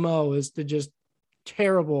his MO, is to just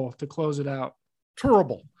terrible to close it out.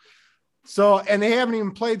 Terrible. So, and they haven't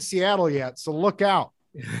even played Seattle yet. So look out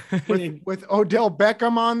with Odell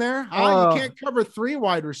Beckham on there. You can't cover 3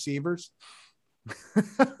 wide receivers.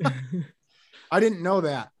 I didn't know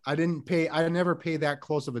that. I never pay that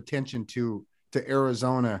close of attention to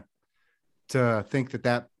Arizona to think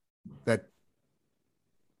that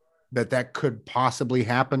could possibly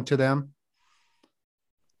happen to them.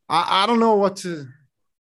 I don't know what to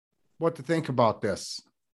think about this.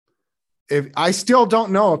 If I still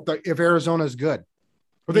don't know if Arizona is good,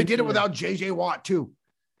 but they did it without JJ Watt too.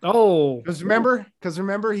 Oh, because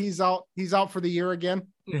remember he's out for the year again.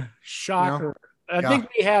 Shocker. I think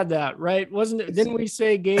we had that right, wasn't it? Didn't we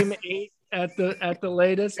say game 8 at the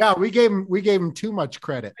latest? Yeah, we gave him too much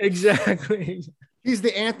credit. Exactly. He's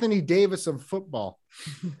the Anthony Davis of football.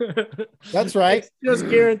 That's right. It's just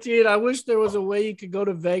guaranteed. I wish there was a way you could go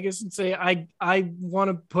to Vegas and say, I want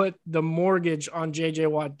to put the mortgage on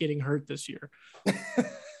JJ Watt getting hurt this year.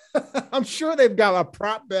 I'm sure they've got a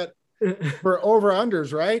prop bet for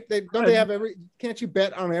over-unders, right? Can't you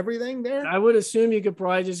bet on everything there? I would assume you could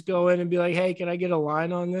probably just go in and be like, hey, can I get a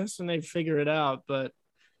line on this? And they'd figure it out. But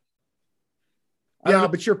yeah,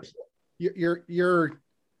 but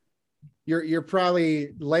you're probably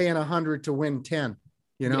laying 100 to win 10,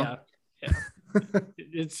 you know? Yeah.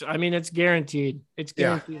 It's guaranteed. It's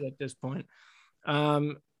guaranteed at this point.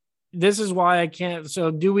 This is why I can't. So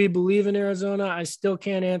do we believe in Arizona? I still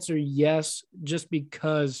can't answer yes, just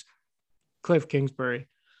because Cliff Kingsbury.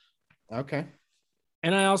 Okay.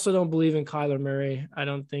 And I also don't believe in Kyler Murray. I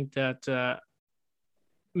don't think that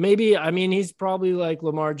he's probably like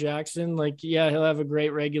Lamar Jackson. Like, yeah, he'll have a great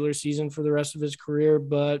regular season for the rest of his career,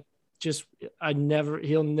 but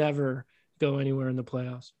he'll never go anywhere in the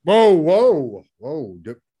playoffs. Whoa.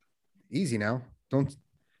 Easy now. Don't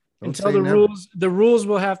until the rules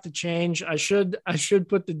will have to change. I should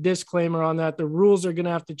put the disclaimer on that. The rules are going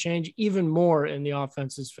to have to change even more in the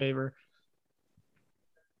offense's favor.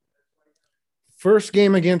 First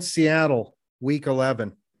game against Seattle, week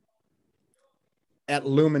 11 at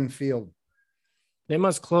Lumen Field. They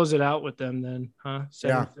must close it out with them then, huh?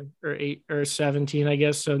 17 or 8 or 17, I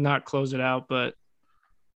guess. So not close it out, but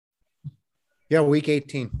yeah, week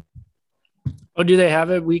 18. Oh, do they have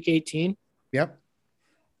it week 18? Yep.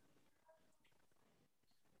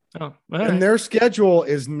 Oh, and their schedule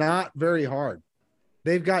is not very hard.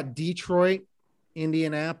 They've got Detroit,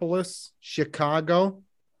 Indianapolis, Chicago.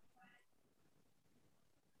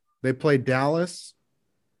 They play Dallas,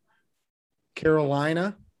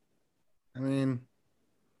 Carolina. I mean,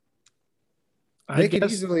 they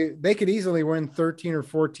could easily win 13 or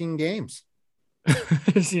 14 games.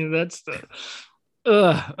 See, that's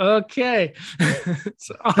okay.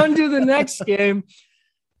 So on to the next game.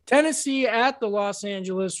 Tennessee at the Los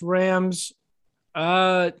Angeles Rams.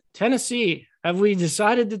 Tennessee, have we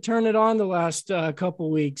decided to turn it on the last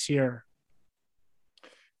couple weeks here?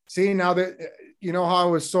 See, now that you know how I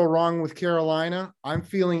was so wrong with Carolina, I'm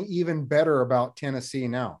feeling even better about Tennessee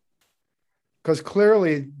now. Because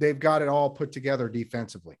clearly they've got it all put together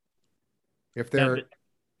defensively. If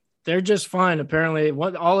they're just fine, apparently.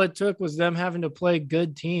 All it took was them having to play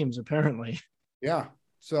good teams, apparently. Yeah.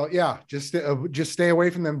 So yeah, just stay away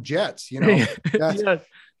from them Jets. You know,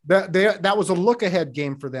 that was a look ahead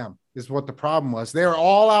game for them. Is what the problem was. They were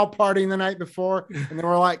all out partying the night before, and they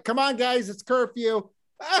were like, "Come on, guys, it's curfew."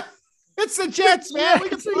 It's the Jets, man. We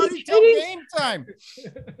can party till game time.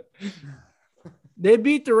 They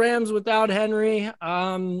beat the Rams without Henry.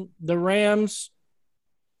 The Rams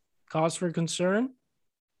cause for concern?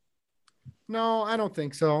 No, I don't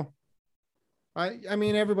think so. I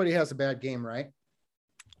mean, everybody has a bad game, right?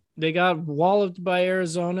 They got walloped by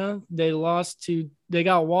Arizona. They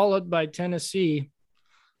got walloped by Tennessee.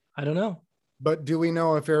 I don't know. But do we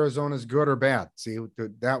know if Arizona's good or bad? See,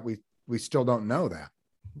 that we still don't know that.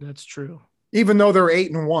 That's true. Even though they're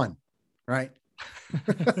 8-1, right?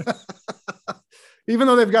 Even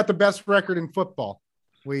though they've got the best record in football,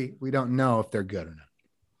 we don't know if they're good or not.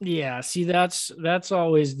 Yeah, see, that's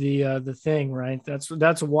always the thing, right?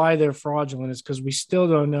 That's why they're fraudulent, is because we still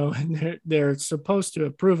don't know, and they're supposed to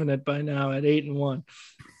have proven it by now at 8-1.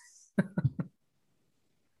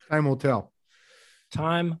 Time will tell.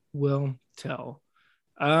 Time will tell.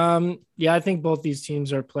 Yeah, I think both these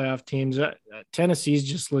teams are playoff teams. Tennessee's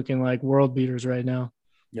just looking like world beaters right now.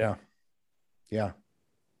 Yeah.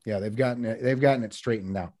 They've gotten it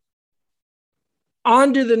straightened out.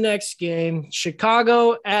 On to the next game,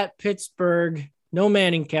 Chicago at Pittsburgh. No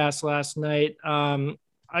Manning cast last night.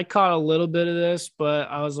 I caught a little bit of this, but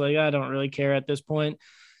I was like, I don't really care at this point.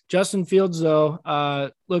 Justin Fields,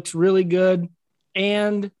 though, looks really good.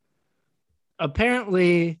 And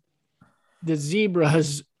apparently the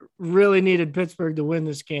Zebras really needed Pittsburgh to win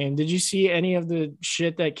this game. Did you see any of the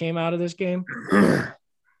shit that came out of this game?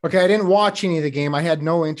 Okay, I didn't watch any of the game. I had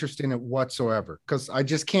no interest in it whatsoever because I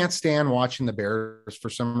just can't stand watching the Bears for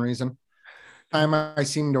some reason. Time I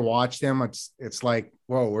seem to watch them, it's like,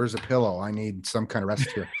 whoa, where's a pillow? I need some kind of rest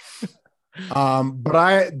here.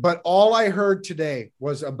 But all I heard today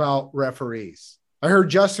was about referees. I heard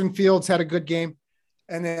Justin Fields had a good game,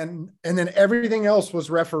 and then everything else was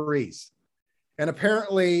referees. And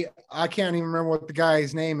apparently, I can't even remember what the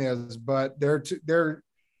guy's name is, but they're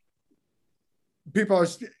people are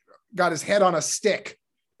got his head on a stick.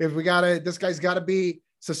 This guy's got to be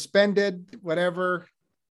suspended, whatever,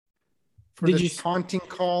 for this taunting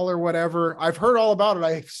call or whatever. I've heard all about it.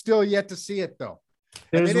 I've still yet to see it though.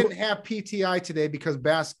 And they didn't have PTI today because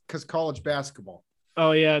college basketball.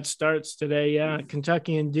 Oh yeah, it starts today. Yeah,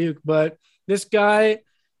 Kentucky and Duke. But this guy,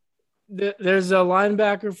 there's a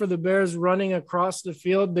linebacker for the Bears running across the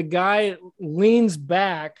field. The guy leans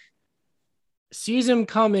back, sees him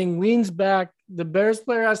coming, leans back. The Bears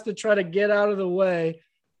player has to try to get out of the way,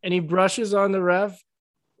 and he brushes on the ref.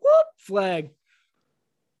 Whoop, flag.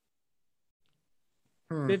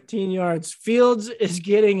 15 yards. Fields is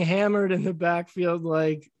getting hammered in the backfield,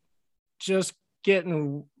 like just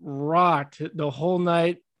getting rocked the whole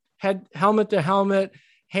night. Helmet to helmet,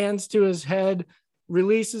 hands to his head,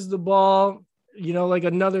 releases the ball, like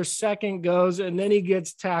another second goes, and then he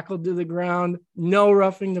gets tackled to the ground. No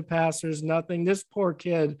roughing the passers, nothing. This poor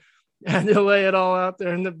kid had to lay it all out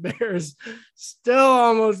there, and the Bears still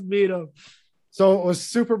almost beat him. So it was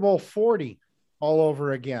Super Bowl 40 all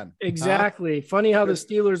over again. Exactly. Huh? Funny how the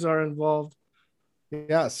Steelers are involved.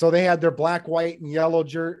 Yeah. So they had their black, white, and yellow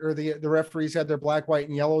or the referees had their black, white,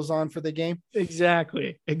 and yellows on for the game.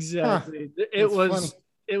 Exactly. Huh.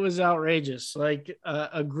 It was outrageous, like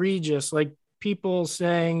egregious, like people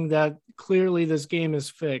saying that clearly this game is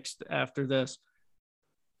fixed after this.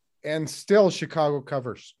 And still Chicago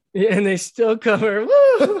covers. Yeah, and they still cover.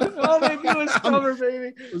 Woo! All they do is cover,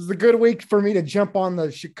 baby. It was a good week for me to jump on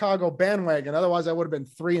the Chicago bandwagon. Otherwise, I would have been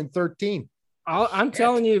 3-13. I'm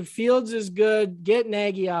telling you, Fields is good. Get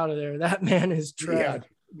Nagy out of there. That man is trash.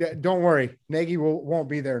 Yeah, don't worry. Nagy won't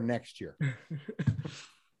be there next year.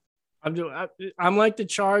 I'm like the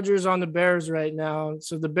Chargers on the Bears right now.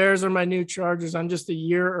 So the Bears are my new Chargers. I'm just a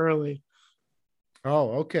year early. Oh,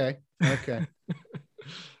 okay.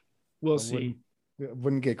 We'll see.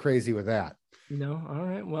 Wouldn't get crazy with that. No. All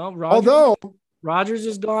right. Well, Rodgers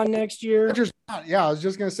is gone next year. I was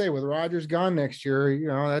just going to say, with Rodgers gone next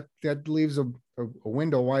year, that leaves a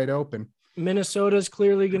window wide open. Minnesota's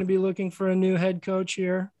clearly going to be looking for a new head coach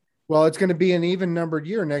here. Well, it's going to be an even numbered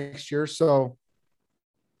year next year. So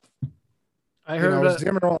I heard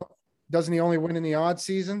Zimmer, doesn't he only win in the odd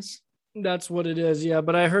seasons? That's what it is. Yeah.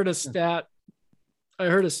 But I heard a stat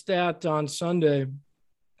on Sunday.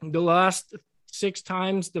 The last 6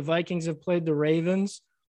 times the Vikings have played the Ravens,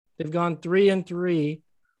 they've gone 3-3.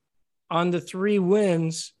 On the 3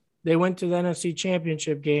 wins, they went to the NFC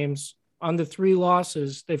Championship games. On the 3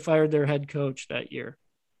 losses, they fired their head coach that year.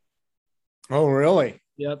 Oh, really?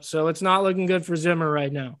 Yep. So it's not looking good for Zimmer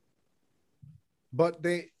right now. But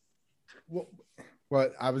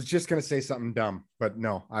I was just going to say something dumb, but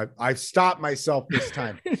no, I've stopped myself this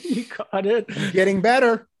time. You caught it. I'm getting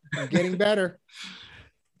better.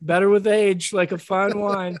 Better with age, like a fine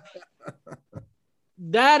wine.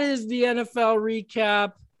 That is the NFL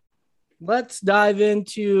recap. let's dive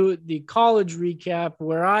into the college recap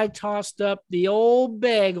where I tossed up the old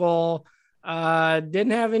bagel.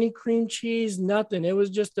 Didn't have any cream cheese, nothing. It was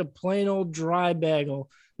just a plain old dry bagel,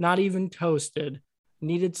 not even toasted.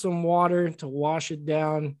 Needed some water to wash it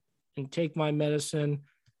down and take my medicine.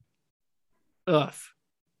 Ugh.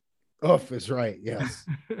 Oof is right. Yes.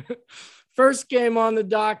 First game on the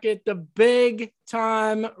docket, the big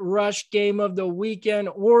time rush game of the weekend,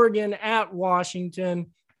 Oregon at Washington.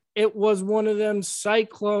 It was one of them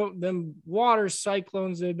water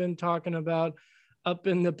cyclones they've been talking about up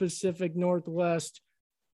in the Pacific Northwest.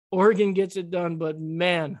 Oregon gets it done, but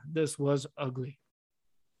man, this was ugly.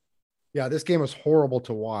 Yeah, this game was horrible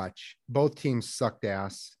to watch. Both teams sucked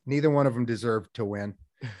ass. Neither one of them deserved to win.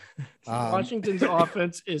 Washington's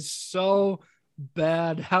offense is so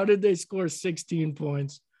bad. How did they score 16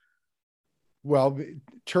 points? Well,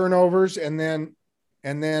 turnovers, and then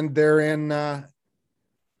they're in,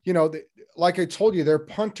 like I told you, their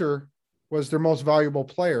punter was their most valuable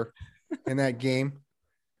player in that game,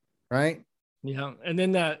 right? Yeah, and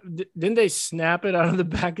then didn't they snap it out of the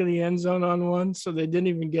back of the end zone on one, so they didn't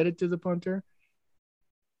even get it to the punter?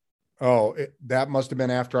 Oh, that must have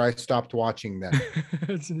been after I stopped watching then,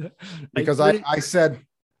 because I said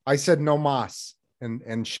no mas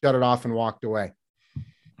and shut it off and walked away.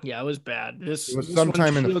 Yeah, it was bad. It was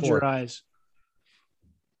sometime in the fourth. Your eyes.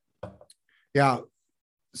 Yeah.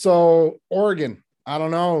 So Oregon, I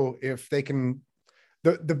don't know if they can.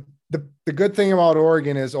 The good thing about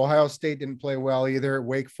Oregon is Ohio State didn't play well either.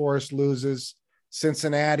 Wake Forest loses.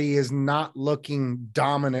 Cincinnati is not looking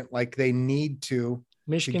dominant like they need to.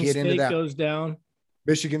 Michigan get State into that. Goes down.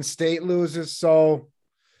 Michigan State loses. So,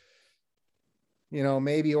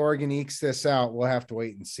 maybe Oregon ekes this out. We'll have to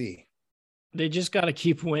wait and see. They just got to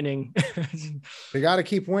keep winning. They got to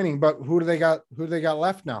keep winning. But who do they got? Who do they got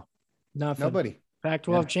left now? Nothing. Nobody.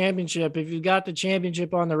 Pac-12 championship. If you've got the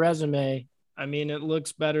championship on the resume, I mean, it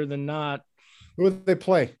looks better than not. Who would they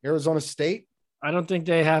play? Arizona State? I don't think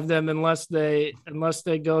they have them unless they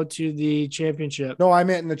go to the championship. No, I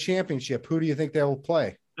meant in the championship. Who do you think they will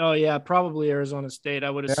play? Oh yeah, probably Arizona State. I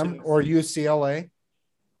would assume, or UCLA.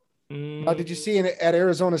 Did you see at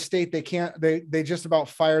Arizona State they just about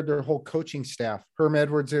fired their whole coaching staff? Herm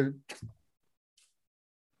Edwards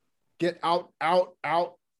get out,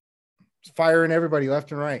 firing everybody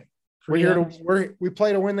left and right. We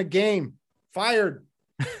play to win the game. Fired.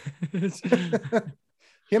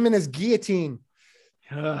 Him and his guillotine.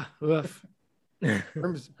 Herm's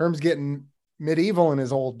getting medieval in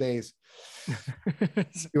his old days.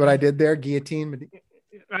 See what I did there? Guillotine.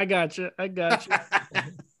 I got you.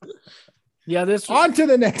 Yeah, on to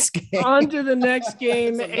the next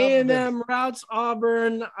game. A&M routes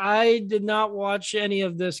Auburn. I did not watch any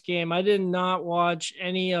of this game. I did not watch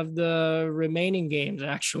any of the remaining games,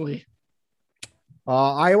 actually.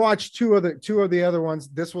 I watched two of the other ones.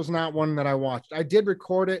 This was not one that I watched. I did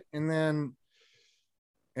record it and then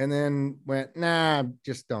went, nah,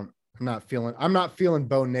 just don't. I'm not feeling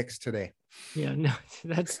Bo Nix today. Yeah, no,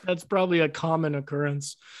 that's probably a common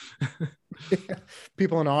occurrence.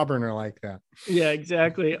 People in Auburn are like that. Yeah,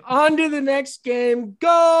 exactly. On to the next game.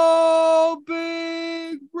 Go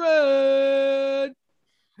Big Red.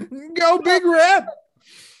 Go Big Red.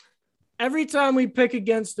 Every time we pick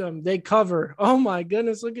against them, they cover. Oh my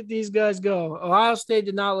goodness, look at these guys go. Ohio State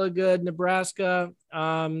did not look good. Nebraska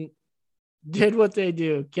did what they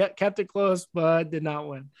do. Kept it close, but did not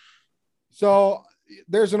win. So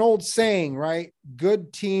there's an old saying, right?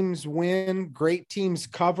 Good teams win, great teams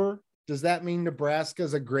cover. Does that mean Nebraska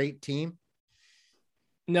is a great team?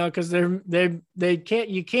 No, because they can't.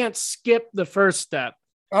 You can't skip the first step.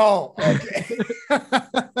 Oh, okay.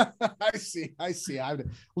 I see. I'm a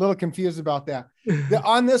little confused about that.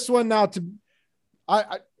 On this one now,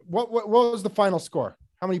 what was the final score?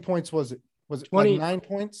 How many points was it? Was it 20, like 9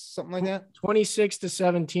 points, something like that?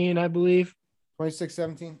 26-17, I believe.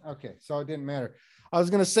 26-17. Okay, so it didn't matter. I was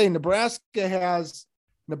going to say Nebraska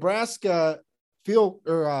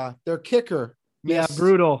their kicker.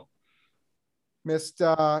 Brutal. Missed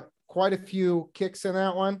quite a few kicks in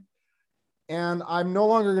that one. And I'm no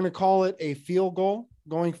longer going to call it a field goal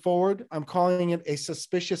going forward. I'm calling it a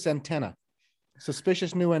suspicious antenna.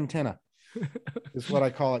 Suspicious new antenna is what I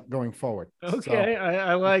call it going forward. Okay, so.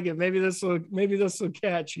 I like it. Maybe this will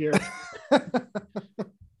catch here.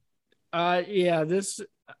 Why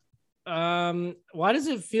does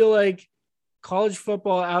it feel like college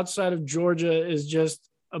football outside of Georgia is just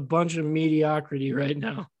a bunch of mediocrity right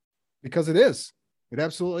now? Because it is. It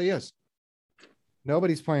absolutely is.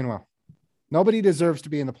 Nobody's playing well. Nobody deserves to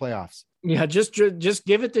be in the playoffs. Yeah, just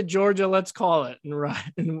give it to Georgia. Let's call it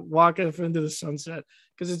and walk off into the sunset,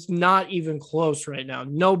 because it's not even close right now.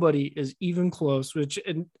 Nobody is even close, which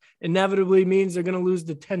inevitably means they're going to lose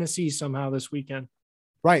to Tennessee somehow this weekend.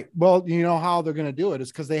 Right. Well, you know how they're going to do it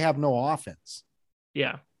is because they have no offense.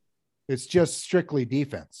 Yeah. It's just strictly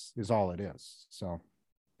defense is all it is. So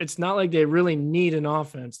it's not like they really need an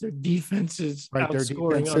offense. Their defense is right. Their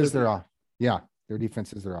outscoring defense is their off. Yeah. Their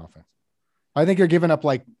defense is their offense. I think you're giving up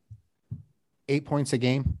like 8 points a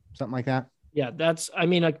game, something like that. Yeah.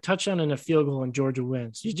 A touchdown and a field goal and Georgia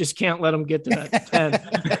wins. You just can't let them get to that 10.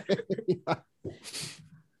 Yeah.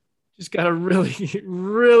 Just got to really,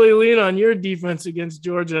 really lean on your defense against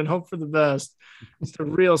Georgia and hope for the best. It's a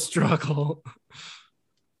real struggle.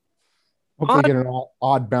 Hopefully get an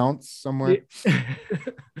odd bounce somewhere.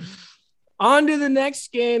 On to the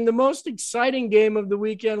next game, the most exciting game of the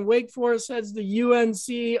weekend. Wake Forest heads the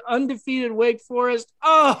UNC, undefeated Wake Forest.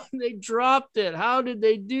 Oh, they dropped it. How did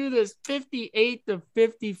they do this?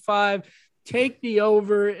 58-55. Take the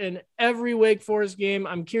over in every Wake Forest game.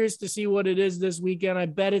 I'm curious to see what it is this weekend. I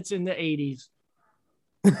bet it's in the 80s.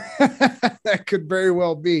 That could very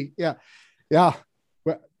well be. Yeah. Yeah.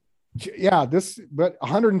 But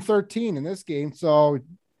 113 in this game. So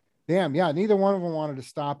damn. Yeah. Neither one of them wanted to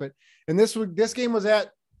stop it. And this game was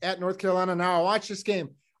at North Carolina. Now I watched this game.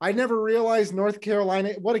 I never realized North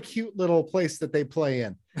Carolina, what a cute little place that they play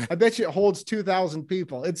in. I bet you it holds 2,000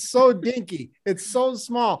 people. It's so dinky. It's so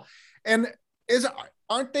small. And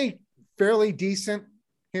aren't they fairly decent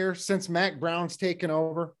here since Mac Brown's taken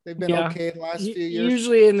over? They've been okay the last few years.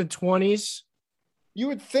 Usually in the 20s. You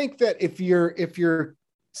would think that if your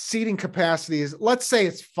seating capacity is, let's say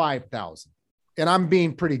it's 5,000, and I'm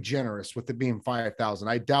being pretty generous with it being 5,000.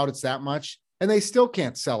 I doubt it's that much, and they still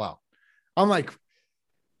can't sell out. I'm like,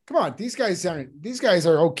 come on, these guys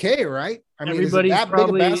are okay, right? I mean, is it that big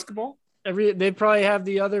of basketball? They probably have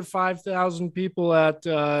the other 5,000 people at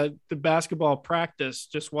the basketball practice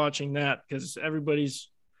just watching that, because everybody's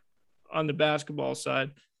on the basketball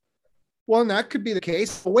side. Well, and that could be the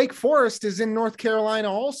case. Wake Forest is in North Carolina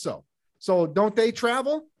also. So don't they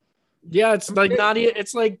travel? Yeah,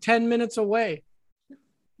 it's like 10 minutes away.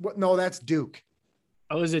 What? No, that's Duke.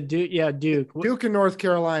 Oh, is it Duke? Yeah, Duke. Duke and North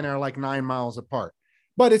Carolina are like 9 miles apart,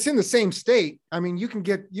 but it's in the same state. I mean, you can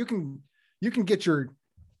get a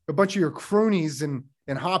bunch of your cronies and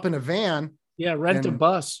hop in a van. Yeah, rent a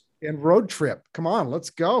bus and road trip. Come on, let's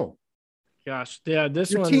go. Gosh, yeah,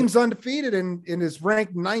 your team's undefeated and is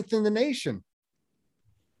ranked 9th in the nation.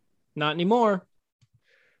 Not anymore.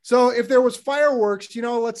 So if there was fireworks,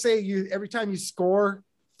 let's say every time you score,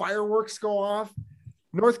 fireworks go off.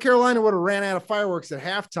 North Carolina would have ran out of fireworks at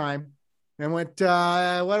halftime and went,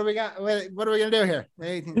 what do we got? What are we going to do here?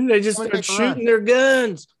 They just start shooting their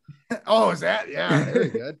guns. Oh, is that? Yeah, very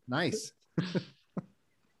good. Nice.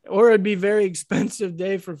 Or it'd be a very expensive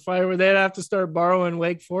day for fireworks. They'd have to start borrowing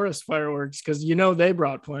Wake Forest fireworks because they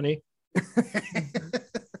brought plenty.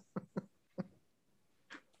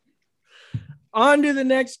 On to the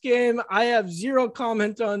next game. I have zero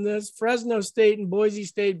comment on this. Fresno State and Boise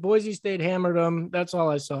State. Boise State hammered them. That's all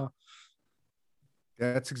I saw.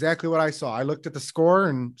 That's exactly what I saw. I looked at the score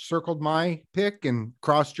and circled my pick and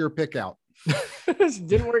crossed your pick out.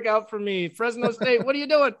 Didn't work out for me. Fresno State, what are you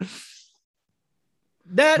doing?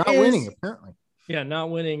 Not winning, apparently. Yeah,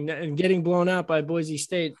 not winning and getting blown out by Boise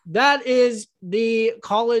State. That is the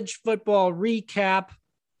college football recap.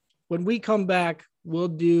 When we come back, we'll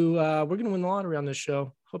do we're going to win the lottery on this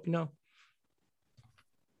show. Hope you know.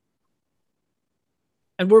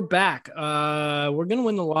 And we're back. We're going to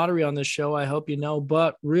win the lottery on this show. I hope you know.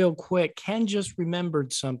 But real quick, Ken just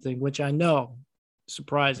remembered something, which I know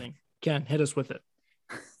surprising. Ken, hit us with it.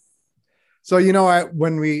 So,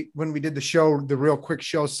 when we did the show, the real quick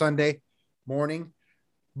show Sunday morning,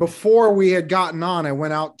 before we had gotten on, I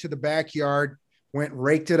went out to the backyard,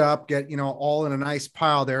 raked it up, get, all in a nice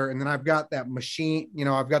pile there. And then I've got that machine,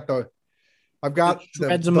 I've got the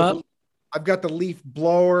leaf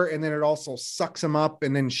blower, and then it also sucks them up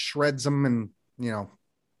and then shreds them. And,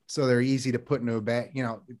 so they're easy to put into a bag,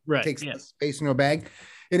 it takes space into a bag.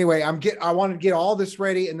 Anyway, I wanted to get all this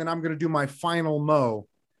ready, and then I'm going to do my final mow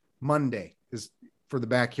Monday is for the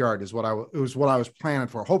backyard it was what I was planning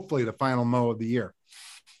for. Hopefully the final mow of the year.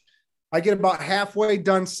 I get about halfway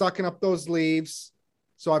done sucking up those leaves.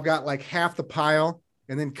 So I've got like half the pile,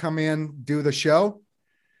 and then come in, do the show,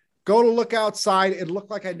 go to look outside. It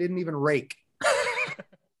looked like I didn't even rake.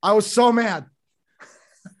 I was so mad.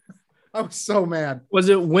 I was so mad. Was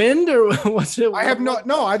it wind or was it? I have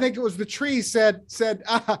no, I think it was the tree said,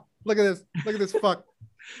 look at this fuck.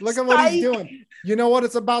 Look at what he's doing. You know what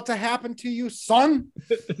is about to happen to you, son?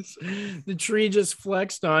 The tree just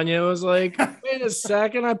flexed on you. It was like, wait a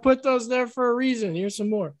second, I put those there for a reason. Here's some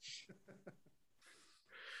more.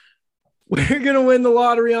 We're going to win the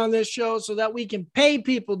lottery on this show so that we can pay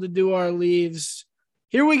people to do our leaves.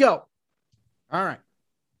 Here we go. All right.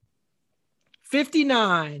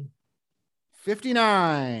 59.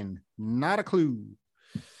 59. Not a clue.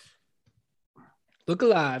 Look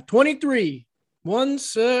alive. 23. One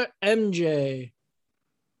Sir MJ.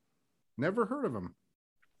 Never heard of him.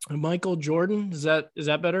 Michael Jordan. Is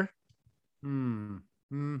that better? No.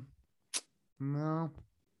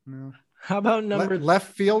 How about number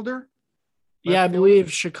left fielder? Yeah, I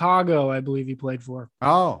believe Chicago. I believe he played for.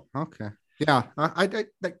 Oh, okay. Yeah,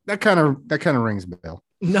 that kind of rings a bell.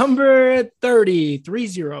 Number 30,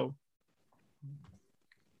 30.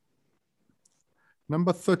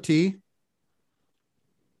 Number 30.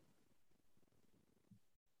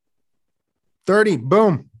 30.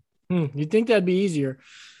 Boom. You'd think that'd be easier.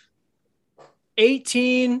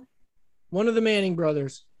 18. One of the Manning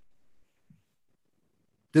brothers.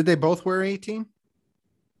 Did they both wear 18?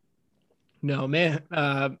 No,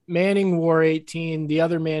 Manning wore 18. The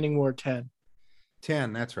other Manning wore 10.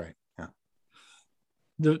 10, that's right. Yeah.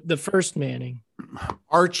 The first Manning.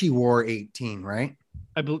 Archie wore 18, right?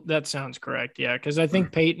 That sounds correct. Yeah, because I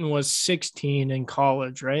think Peyton was 16 in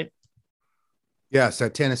college, right? Yes,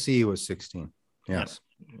 at Tennessee he was 16. Yes.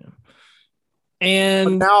 Yeah.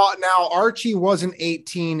 And but now Archie wasn't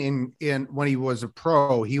 18 in when he was a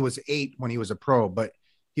pro. He was 8 when he was a pro, but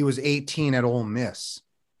he was 18 at Ole Miss.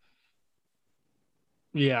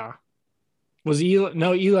 Yeah. Was Eli?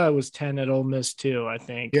 No, Eli was 10 at Ole Miss too, I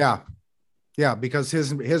think. Yeah. Yeah, because his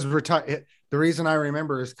the reason I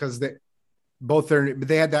remember is because they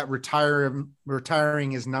had that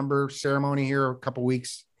retiring his number ceremony here a couple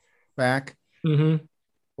weeks back,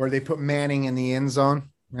 where they put Manning in the end zone.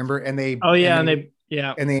 Remember? And they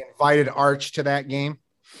invited Arch to that game.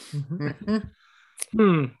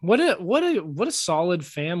 What a solid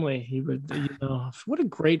family he would. What a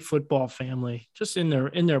great football family, just in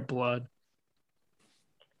their blood.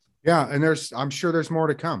 Yeah, and I'm sure there's more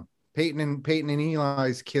to come. Peyton and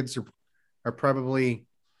Eli's kids are probably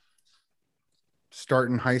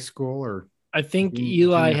starting high school, or I think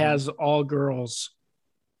Eli has all girls.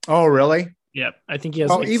 Oh, really? Yep. I think he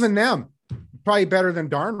has. Oh, even them. Probably better than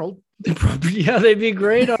Darnold. They'd be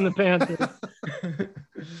great on the Panthers.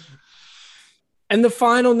 And the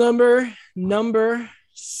final number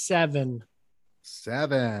 7.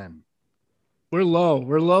 7. We're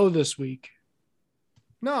low this week.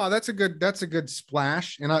 No, that's a good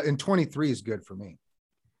splash. And 23 is good for me.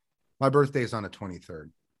 My birthday is on the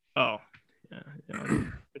 23rd. Oh, yeah.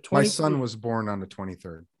 My son was born on the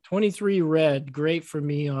 23rd. 23 red, great for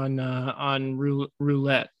me on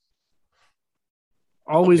roulette.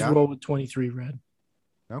 Always roll with 23 red.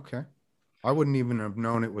 Okay. I wouldn't even have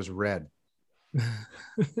known it was red.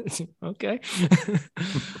 Okay.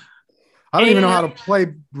 I don't even know how to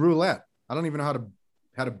play roulette. I don't even know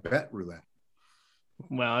how to bet roulette.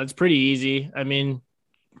 Well, it's pretty easy. I mean,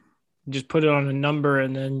 just put it on a number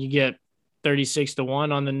and then you get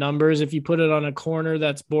 36-1 on the numbers. If you put it on a corner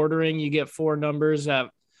that's bordering, you get 4 numbers that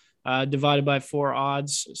divided by 4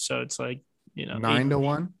 odds. So it's like,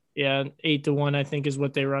 9-1. Yeah, 8-1, I think, is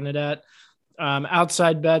what they run it at.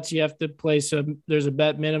 Outside bets, you have to place there's a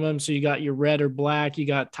bet minimum. So you got your red or black, you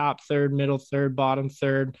got top third, middle third, bottom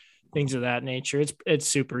third, things of that nature. It's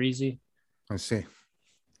super easy. I see.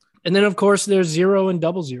 And then, of course, there's 0 and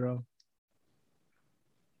 00.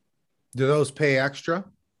 Do those pay extra,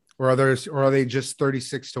 or are they just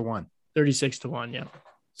 36-1? 36-1, yeah.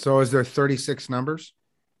 So is there 36 numbers?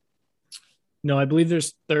 No, I believe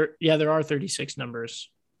there are 36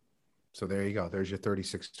 numbers. So there you go. There's your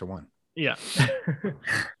 36-1. Yeah.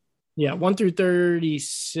 Yeah, 1 through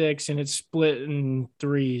 36, and it's split in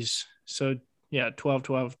threes. So yeah, 12,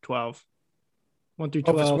 12, 12. 1 through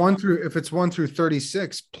 12. If it's 1 through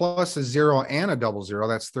 36 plus a 0 and a 00,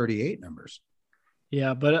 that's 38 numbers.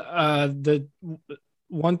 Yeah, but the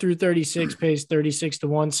 1 through 36 pays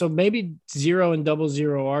 36-1. So maybe 0 and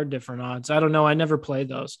 00 are different odds. I don't know. I never played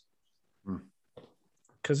those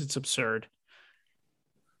because it's absurd.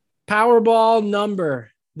 Powerball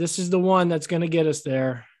number. This is the one that's going to get us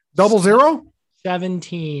there. 00?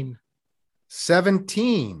 17.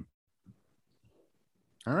 17.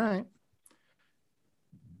 All right.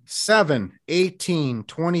 7, 18,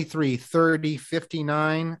 23, 30,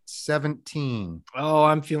 59, 17. Oh,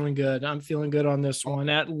 I'm feeling good. I'm feeling good on this one.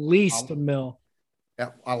 At least a mil. Yeah,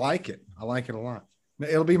 I like it. I like it a lot.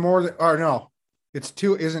 It'll be more than, or no, it's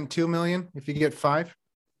 2 million if you get 5.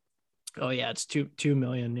 Oh yeah, it's 2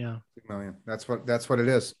 million. Yeah. 2 million. That's what it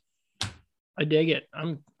is. I dig it.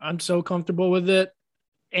 I'm so comfortable with it.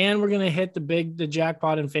 And we're gonna hit the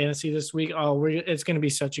jackpot in fantasy this week. Oh, it's gonna be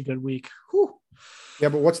such a good week. Whew. Yeah,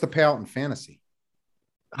 but what's the payout in fantasy?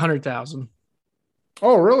 100,000.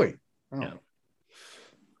 Oh, really? Oh. Yeah.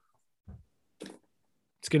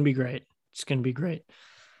 It's gonna be great. It's gonna be great.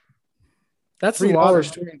 That's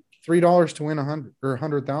 $3 to win 100 or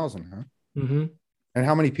 100,000, huh? Mm-hmm. And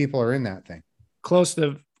how many people are in that thing? Close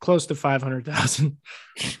to 500,000.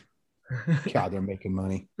 God, they're making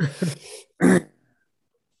money.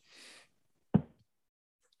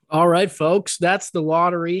 All right, folks, that's the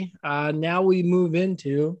lottery. Now we move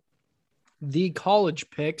into the college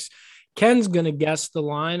picks. Ken's going to guess the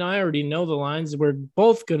line. I already know the lines. We're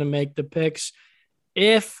both going to make the picks.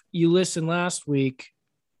 If you listened last week,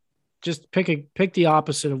 just pick the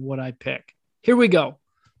opposite of what I pick. Here we go.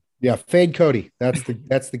 Yeah, fade Cody. That's the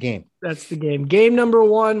game. That's the game. Game number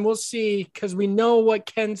 1. We'll see, because we know what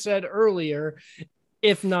Ken said earlier.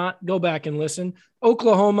 If not, go back and listen.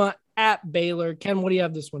 Oklahoma at Baylor. Ken, what do you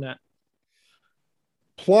have this one at?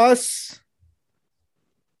 +5.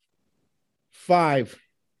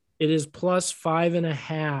 It is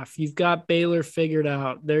 +5.5. You've got Baylor figured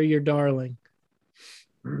out. They're your darling.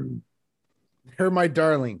 They're my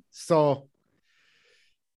darling. So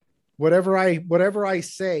whatever I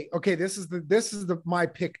say, okay, this is my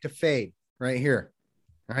pick to fade right here.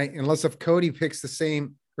 All right. Unless if Cody picks the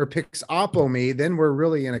same or picks Oppo me, then we're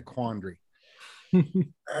really in a quandary.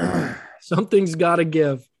 Something's got to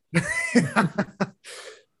give.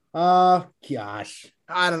 Gosh.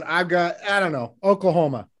 I don't know.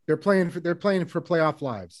 Oklahoma. They're playing for playoff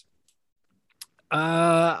lives.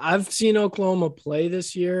 I've seen Oklahoma play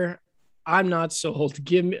this year. I'm not sold.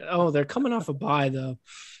 They're coming off a bye though.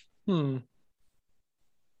 What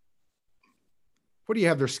do you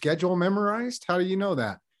have their schedule memorized? How do you know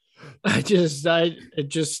that? It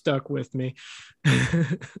just stuck with me.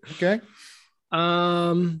 Okay.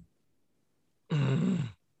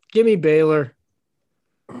 Give me Baylor.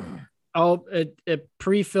 It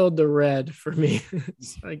pre-filled the red for me.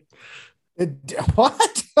 It's like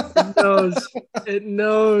what? It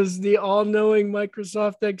knows the all-knowing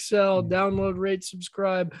Microsoft Excel. Download, rate,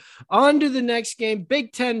 subscribe. On to the next game.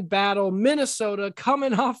 Big Ten battle. Minnesota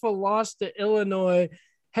coming off a loss to Illinois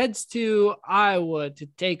heads to Iowa to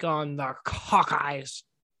take on the Hawkeyes.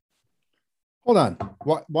 Hold on.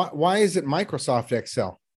 Why is it Microsoft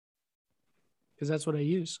Excel? Because that's what I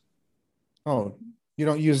use. Oh, you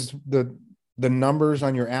don't use the numbers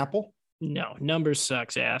on your Apple? No, numbers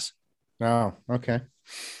sucks ass. Oh, okay.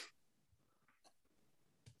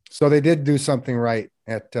 So they did do something right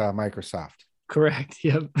at Microsoft. Correct.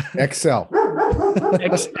 Yep. Excel.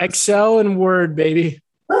 Excel and Word, baby.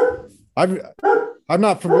 I'm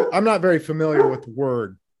not very familiar with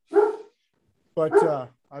Word,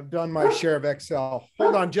 but I've done my share of Excel.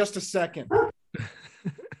 Hold on just a second.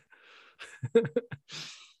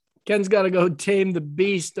 Ken's got to go tame the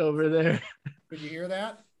beast over there. Did you hear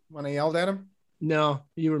that when I yelled at him? No,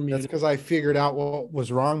 you were muted. That's because I figured out what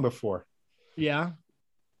was wrong before. Yeah.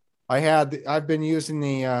 I've been using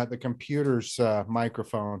the computer's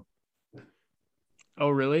microphone. Oh,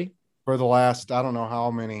 really? For the last, I don't know how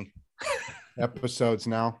many episodes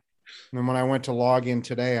now. And then when I went to log in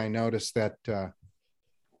today, I noticed that the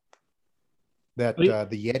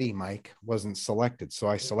Yeti mic wasn't selected. So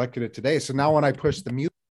I selected it today. So now when I push the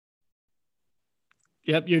mute.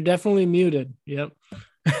 Yep, you're definitely muted. Yep.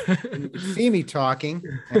 You can see me talking.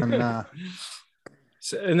 And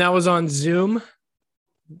that was on Zoom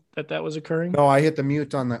that was occurring? No, I hit the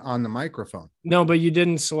mute on the microphone. No, but you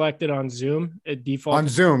didn't select it on Zoom. It defaulted. On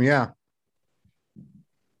Zoom, yeah.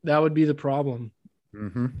 That would be the problem.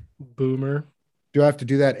 Mm-hmm. Boomer. Do I have to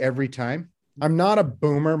do that every time? I'm not a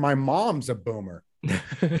boomer. My mom's a boomer.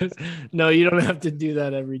 No, you don't have to do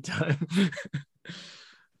that every time.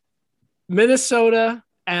 Minnesota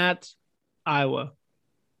at Iowa.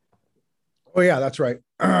 Oh, yeah, that's right.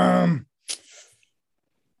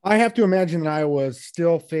 I have to imagine that Iowa is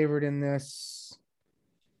still favored in this.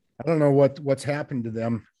 I don't know what's happened to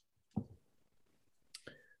them.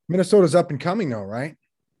 Minnesota's up and coming, though, right?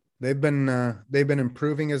 They've been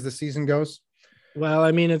improving as the season goes. Well,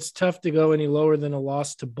 I mean, it's tough to go any lower than a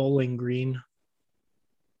loss to Bowling Green.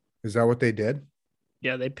 Is that what they did?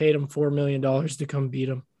 Yeah, they paid him $4 million to come beat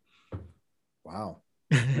him. Wow.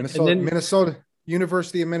 Minnesota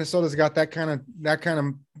University of Minnesota's got that kind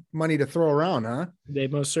of money to throw around, huh? They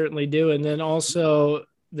most certainly do. And then also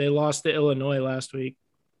they lost to Illinois last week.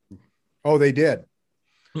 Oh, they did.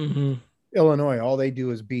 Mm-hmm. Illinois, all they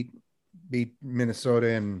do is beat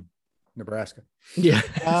Minnesota and Nebraska. Yeah.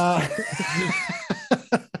 Uh,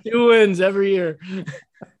 2 wins every year.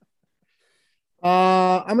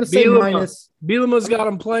 I'm going to say Bielema. minus. Bielema's got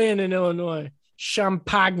him playing in Illinois.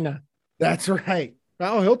 Champagne. That's right.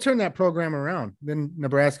 Oh, he'll turn that program around. Then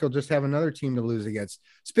Nebraska will just have another team to lose against.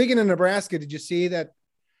 Speaking of Nebraska, did you see that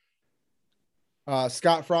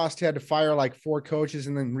Scott Frost had to fire like 4 coaches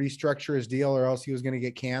and then restructure his deal, or else he was going to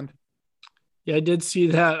get canned? Yeah, I did see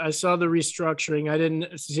that. I saw the restructuring. I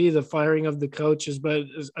didn't see the firing of the coaches, but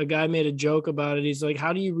a guy made a joke about it. He's like,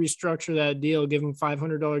 how do you restructure that deal? Give him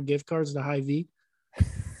 $500 gift cards to Hy-Vee?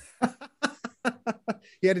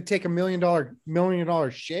 He had to take $1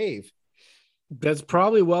 million shave. That's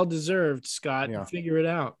probably well-deserved, Scott. Yeah. Figure it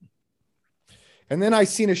out. And then I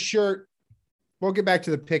seen a shirt. We'll get back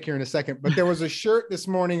to the pick here in a second, but there was a shirt this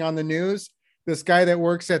morning on the news. This guy that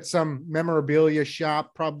works at some memorabilia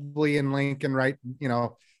shop, probably in Lincoln, right? You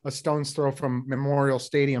know, a stone's throw from Memorial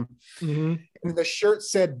Stadium. Mm-hmm. And the shirt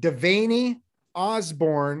said Devaney,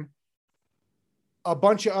 Osborne, a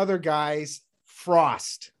bunch of other guys,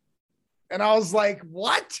 Frost. And I was like,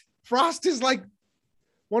 what? Frost is like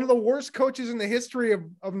one of the worst coaches in the history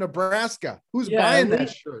of Nebraska. Who's buying that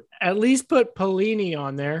shirt? At least put Pelini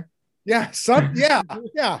on there. Yeah. Yeah.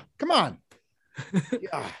 Come on.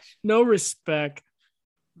 Yeah. No respect.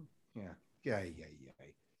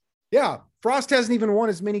 Yeah. Frost hasn't even won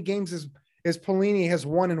as many games as Pelini has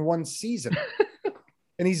won in one season.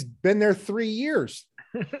 And he's been there 3 years.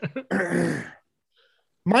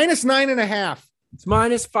 Minus 9.5. It's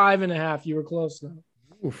minus 5.5. You were close though.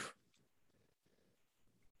 Oof.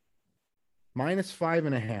 Minus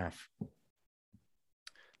 5.5.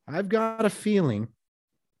 I've got a feeling.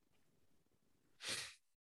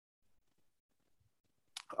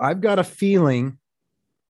 I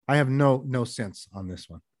have no sense on this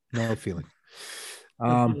one. No feeling.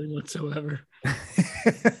 No feeling whatsoever.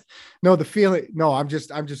 No, the feeling. No, I'm just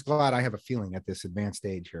glad I have a feeling at this advanced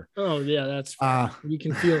age here. Oh yeah, that's you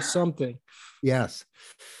can feel something. Yes.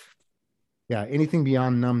 Yeah, anything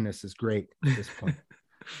beyond numbness is great at this point.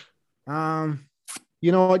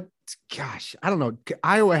 You know what? Gosh, I don't know.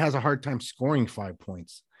 Iowa has a hard time scoring 5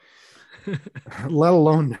 points. let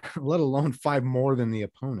alone 5 more than the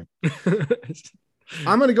opponent.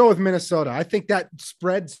 I'm going to go with Minnesota. I think that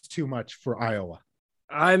spreads too much for Iowa.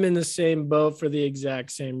 I'm in the same boat for the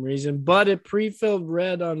exact same reason, but it pre-filled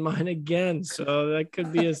red on mine again, so that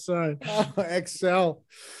could be a sign. Oh, Excel.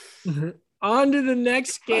 On to the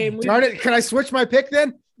next game. Darn it. Can I switch my pick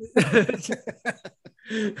then?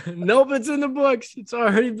 Nope, it's in the books. It's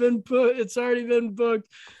already been booked.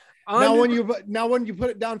 Now when you put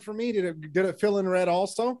it down for me, did it fill in red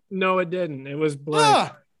also? No, it didn't. It was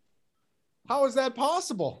blank. How is that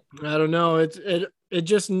possible? I don't know. It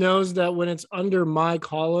just knows that when it's under my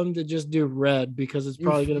column to just do red, because it's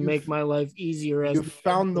probably going to make my life easier. You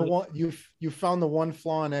found the one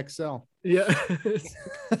flaw in Excel. Yeah,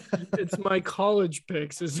 it's my college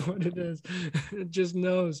picks is what it is. It just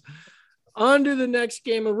knows. On to the next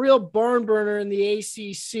game, a real barn burner in the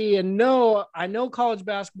ACC. And no, I know college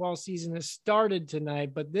basketball season has started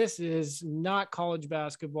tonight, but this is not college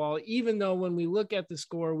basketball. Even though when we look at the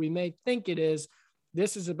score, we may think it is.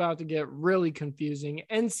 This is about to get really confusing.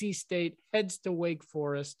 NC State heads to Wake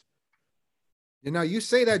Forest. You know, you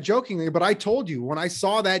say that jokingly, but I told you when I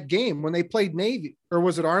saw that game, when they played Navy, or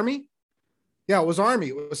was it Army? Yeah, it was Army.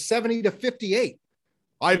 It was 70-58.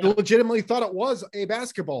 I legitimately thought it was a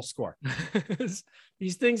basketball score.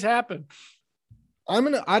 These things happen. I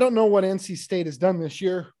don't know what NC State has done this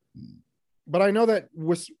year, but I know that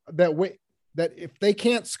if they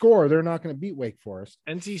can't score, they're not going to beat Wake Forest.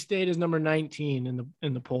 NC State is number 19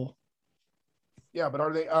 in the poll. Yeah, but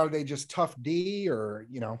are they just tough D, or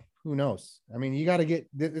who knows? I mean, you got to get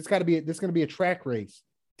this going to be a track race.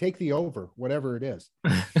 Take the over, whatever it is.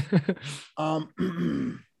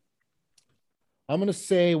 I'm going to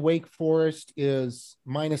say Wake Forest is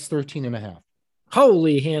minus 13.5.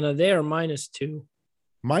 Holy Hannah, they are -2.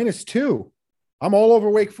 -2. I'm all over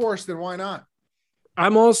Wake Forest, then why not?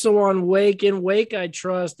 I'm also on Wake. In Wake, I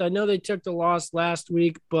trust. I know they took the loss last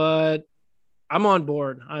week, but I'm on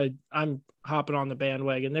board. I'm hopping on the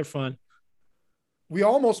bandwagon. They're fun. We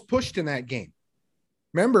almost pushed in that game.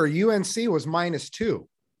 Remember, UNC was -2,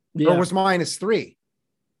 yeah. Or was -3,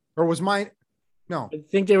 or was No, I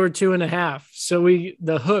think they were 2.5. So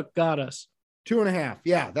the hook got us 2.5.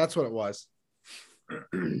 Yeah, that's what it was.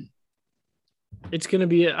 It's going to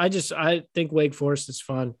be, I think Wake Forest is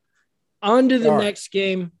fun. On to the next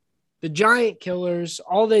game. The Giant Killers,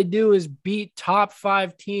 all they do is beat top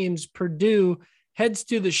 5 teams. Purdue heads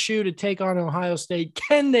to the shoe to take on Ohio State.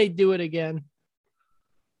 Can they do it again?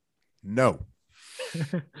 No.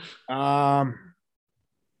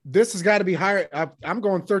 This has got to be higher. I'm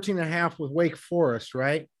going 13.5 with Wake Forest,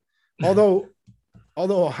 right? Although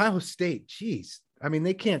Ohio State, geez, I mean,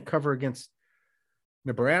 they can't cover against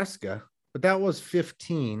Nebraska, but that was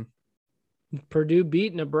 15. Purdue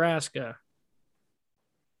beat Nebraska.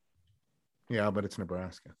 Yeah, but it's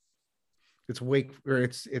Nebraska. It's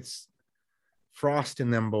it's Frost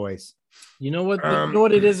and them boys. You know what? You know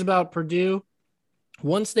what it is about Purdue?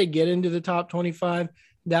 Once they get into the top 25,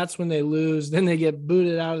 that's when they lose. Then they get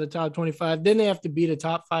booted out of the top 25. Then they have to beat a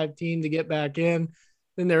top 5 team to get back in.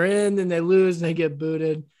 Then they're in, then they lose, and they get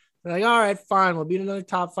booted. They're like, all right, fine, we'll beat another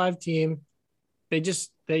top 5 team. They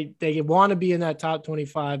want to be in that top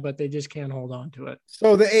 25, but they just can't hold on to it.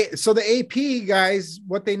 So the AP guys,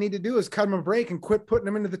 what they need to do is cut them a break and quit putting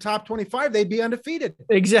them into the top 25. They'd be undefeated.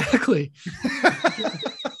 Exactly.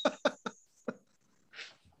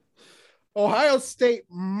 Ohio State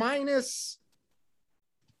minus,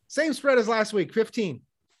 same spread as last week, 15.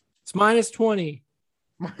 It's minus 20.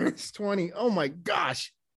 Minus 20. Oh my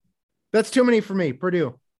gosh. That's too many for me.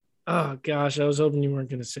 Purdue. Oh gosh, I was hoping you weren't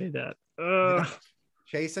going to say that.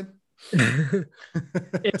 Chasing.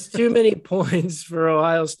 It's too many points for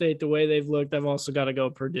Ohio State the way they've looked. I've also got to go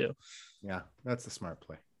Purdue. Yeah, that's the smart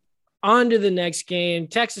play. On to the next game.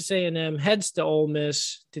 Texas A&M heads to Ole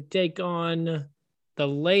Miss to take on the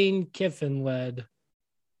Lane Kiffin-led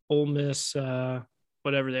Ole Miss,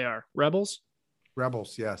 whatever they are. Rebels?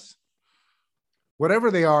 Rebels, yes.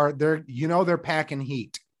 Whatever they are, they're packing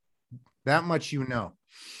heat. That much you know.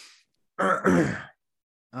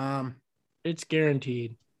 It's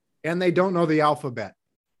guaranteed. And they don't know the alphabet.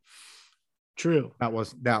 True. That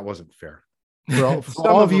wasn't fair. For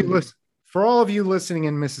all of you listening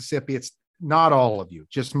in Mississippi, it's not all of you,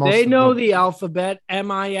 just most. They know the alphabet.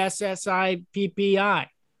 MISSIPPI.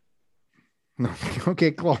 No, okay,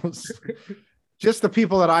 close. Just the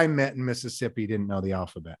people that I met in Mississippi didn't know the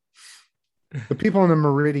alphabet. The people in the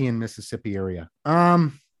Meridian, Mississippi area.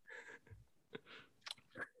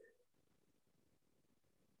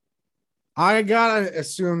 I gotta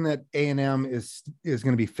assume that A&M is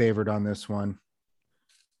going to be favored on this one,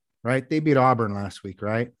 right? They beat Auburn last week,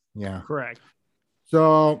 right? Yeah, correct.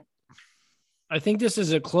 So I think this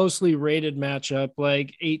is a closely rated matchup,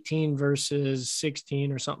 like 18 versus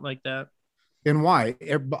 16 or something like that. And why?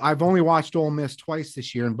 I've only watched Ole Miss twice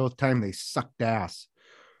this year, and both times they sucked ass.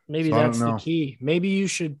 Maybe so that's the key. Maybe you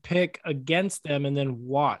should pick against them and then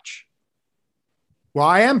watch. Well,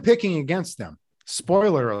 I am picking against them.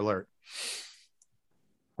 Spoiler alert.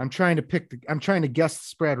 I'm trying to guess the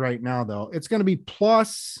spread right now, though. It's going to be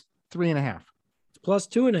plus 3.5. It's plus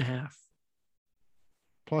 2.5.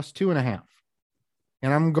 Plus 2.5.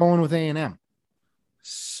 And I'm going with A&M.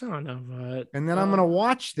 Son of a. And then I'm going to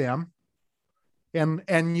watch them.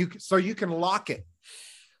 And you can lock it.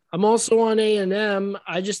 I'm also on A&M.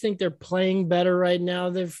 I just think they're playing better right now.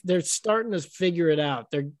 They're starting to figure it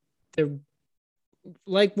out. They're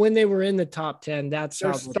like when they were in the top 10. They're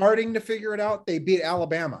starting to figure it out. They beat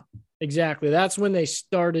Alabama. Exactly. That's when they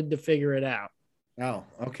started to figure it out. Oh,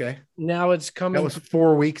 okay. Now it's coming. That was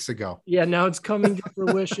 4 weeks ago. Yeah, now it's coming to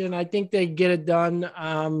fruition. I think they get it done.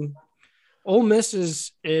 Ole Miss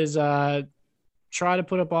is try to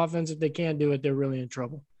put up offense. If they can't do it, they're really in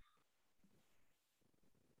trouble.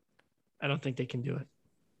 I don't think they can do it.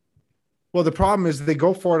 Well, the problem is they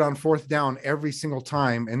go for it on 4th down every single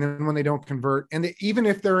time. And then when they don't convert, and even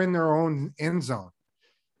if they're in their own end zone,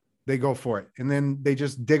 they go for it. And then they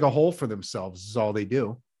just dig a hole for themselves is all they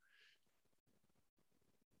do.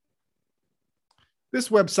 This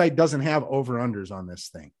website doesn't have over-unders on this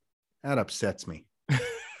thing. That upsets me.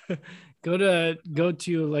 Go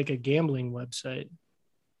to like a gambling website.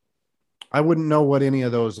 I wouldn't know what any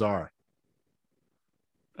of those are.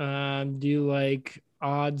 Do you like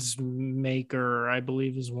Odds Maker? I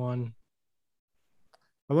believe is one.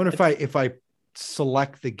 I wonder if I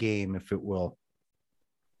select the game, if it will.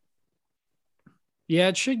 Yeah,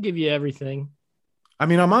 it should give you everything. I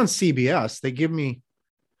mean, I'm on CBS. They give me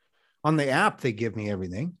on the app. They give me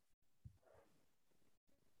everything.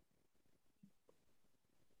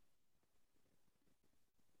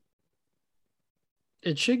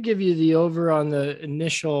 It should give you the over on the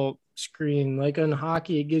initial screen. Like on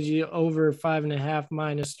hockey, it gives you over 5.5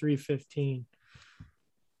 minus 315.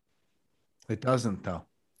 It doesn't though.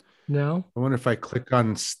 No. I wonder if I click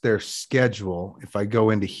on their schedule, if I go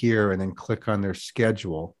into here and then click on their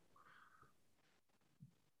schedule.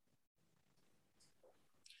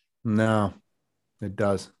 No, it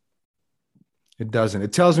does. It doesn't.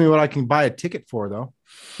 It tells me what I can buy a ticket for though.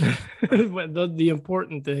 The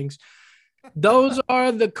important things. Those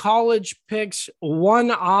are the college picks. One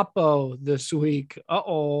oppo this week.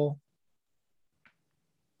 Uh-oh.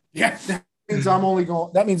 Yeah, that means I'm only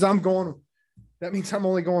going. That means I'm going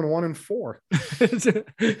 1-4.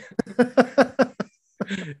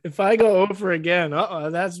 If I go over again,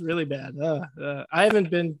 that's really bad. I haven't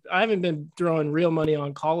been throwing real money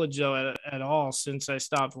on college though at all since I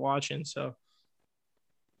stopped watching. So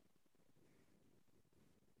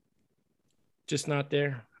just not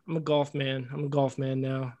there. I'm a golf man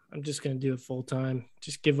now. I'm just gonna do it full time.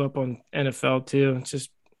 Just give up on NFL too. It's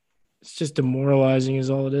just demoralizing is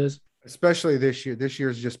all it is. Especially this year. This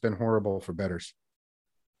year's just been horrible for bettors.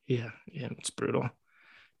 Yeah, it's brutal.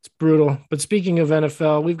 It's brutal. But speaking of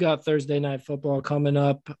NFL, we've got Thursday night football coming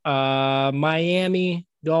up. Miami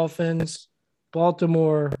Dolphins,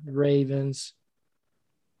 Baltimore Ravens.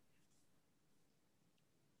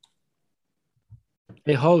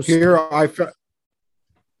 They host. Here,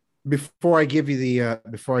 before I give you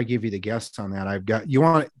the guests on that, I've got. You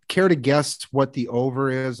want care to guess what the over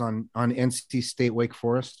is on NC State Wake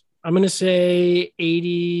Forest? I'm going to say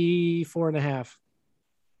 84.5.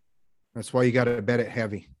 That's why you got to bet it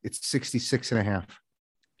heavy. It's 66.5.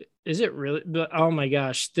 Is it really? But oh my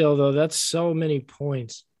gosh, still though, that's so many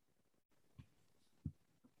points.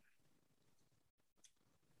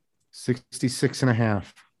 66.5.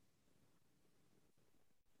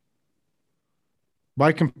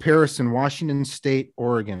 By comparison, Washington State,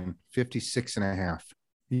 Oregon, 56.5.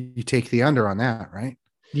 You take the under on that, right?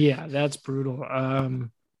 Yeah, that's brutal.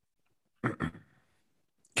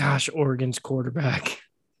 Gosh, Oregon's quarterback.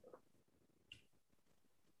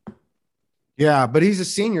 Yeah, but he's a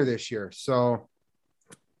senior this year, so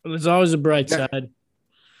there's always a bright side.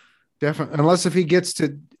 Definitely, unless if he gets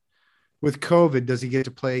to with COVID, does he get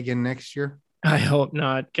to play again next year? I hope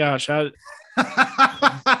not. Gosh,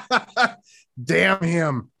 damn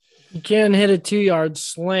him. He can't hit a 2-yard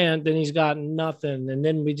slant, then he's got nothing, and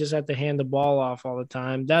then we just have to hand the ball off all the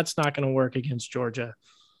time. That's not going to work against Georgia.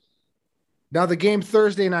 Now the game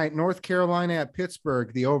Thursday night, North Carolina at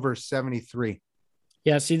Pittsburgh, the over 73.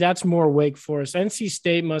 Yeah, see, that's more Wake Forest. NC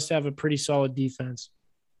State must have a pretty solid defense.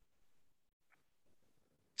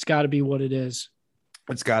 It's got to be what it is.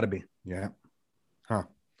 It's got to be. Yeah. Huh.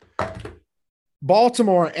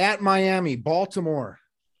 Baltimore at Miami. Baltimore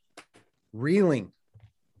reeling.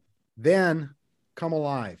 Then come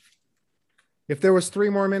alive. If there was 3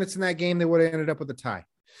 more minutes in that game, they would have ended up with a tie.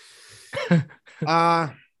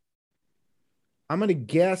 I'm going to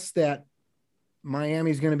guess that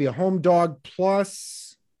Miami's going to be a home dog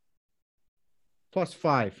plus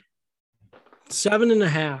 5.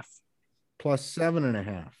 7.5. Plus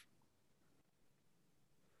 7.5.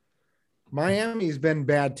 Miami's been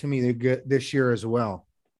bad to me this year as well.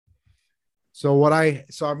 So I'm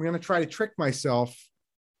going to try to trick myself,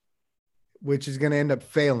 which is going to end up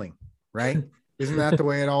failing, right? Isn't that the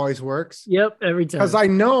way it always works? Yep, every time. Because I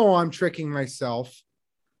know I'm tricking myself.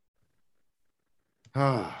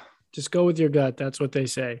 Just go with your gut. That's what they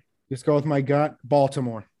say. Just go with my gut.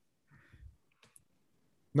 Baltimore.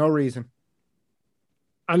 No reason.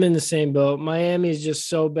 I'm in the same boat. Miami is just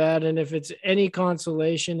so bad. And if it's any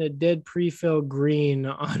consolation, it did pre-fill green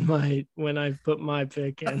on when I put my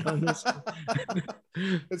pick in on this.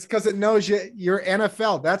 It's because it knows you're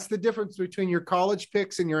NFL. That's the difference between your college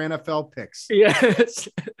picks and your NFL picks. Yes.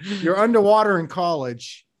 You're underwater in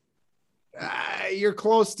college. You're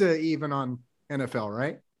close to even on NFL,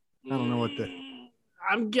 right? I don't know what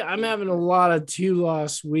I'm having a lot of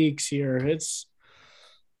 2-loss weeks here.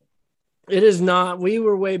 It is not. We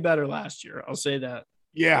were way better last year. I'll say that.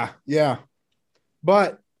 Yeah.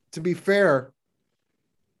 But to be fair,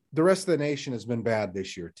 the rest of the nation has been bad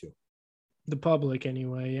this year too. The public,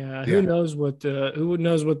 anyway. Yeah. Who knows what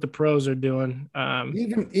the pros are doing?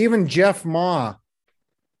 Even Jeff Ma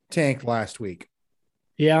tanked last week.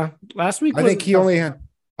 Yeah, last week. I think he only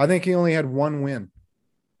had 1 win.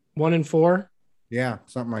 1-4. Yeah,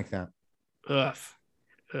 something like that. Ugh.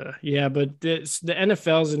 Yeah, but the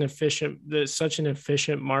NFL is such an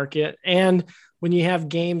efficient market. And when you have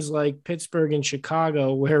games like Pittsburgh and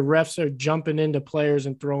Chicago, where refs are jumping into players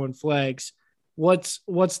and throwing flags, what's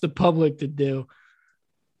the public to do?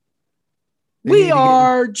 We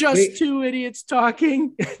are just 2 idiots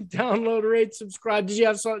talking. Download, rate, subscribe. Did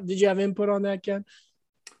you have input on that, Ken?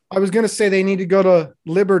 I was going to say they need to go to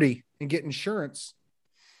Liberty and get insurance.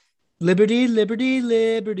 Liberty.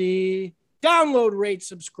 Download, rate,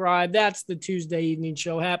 subscribe. That's the Tuesday evening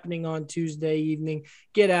show happening on Tuesday evening.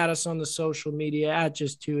 Get at us on the social media at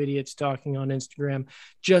Just 2 Idiots Talking on Instagram,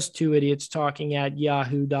 Just 2 Idiots Talking at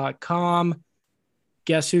yahoo.com.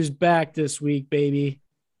 Guess who's back this week, baby?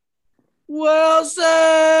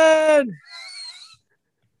 Wilson! again.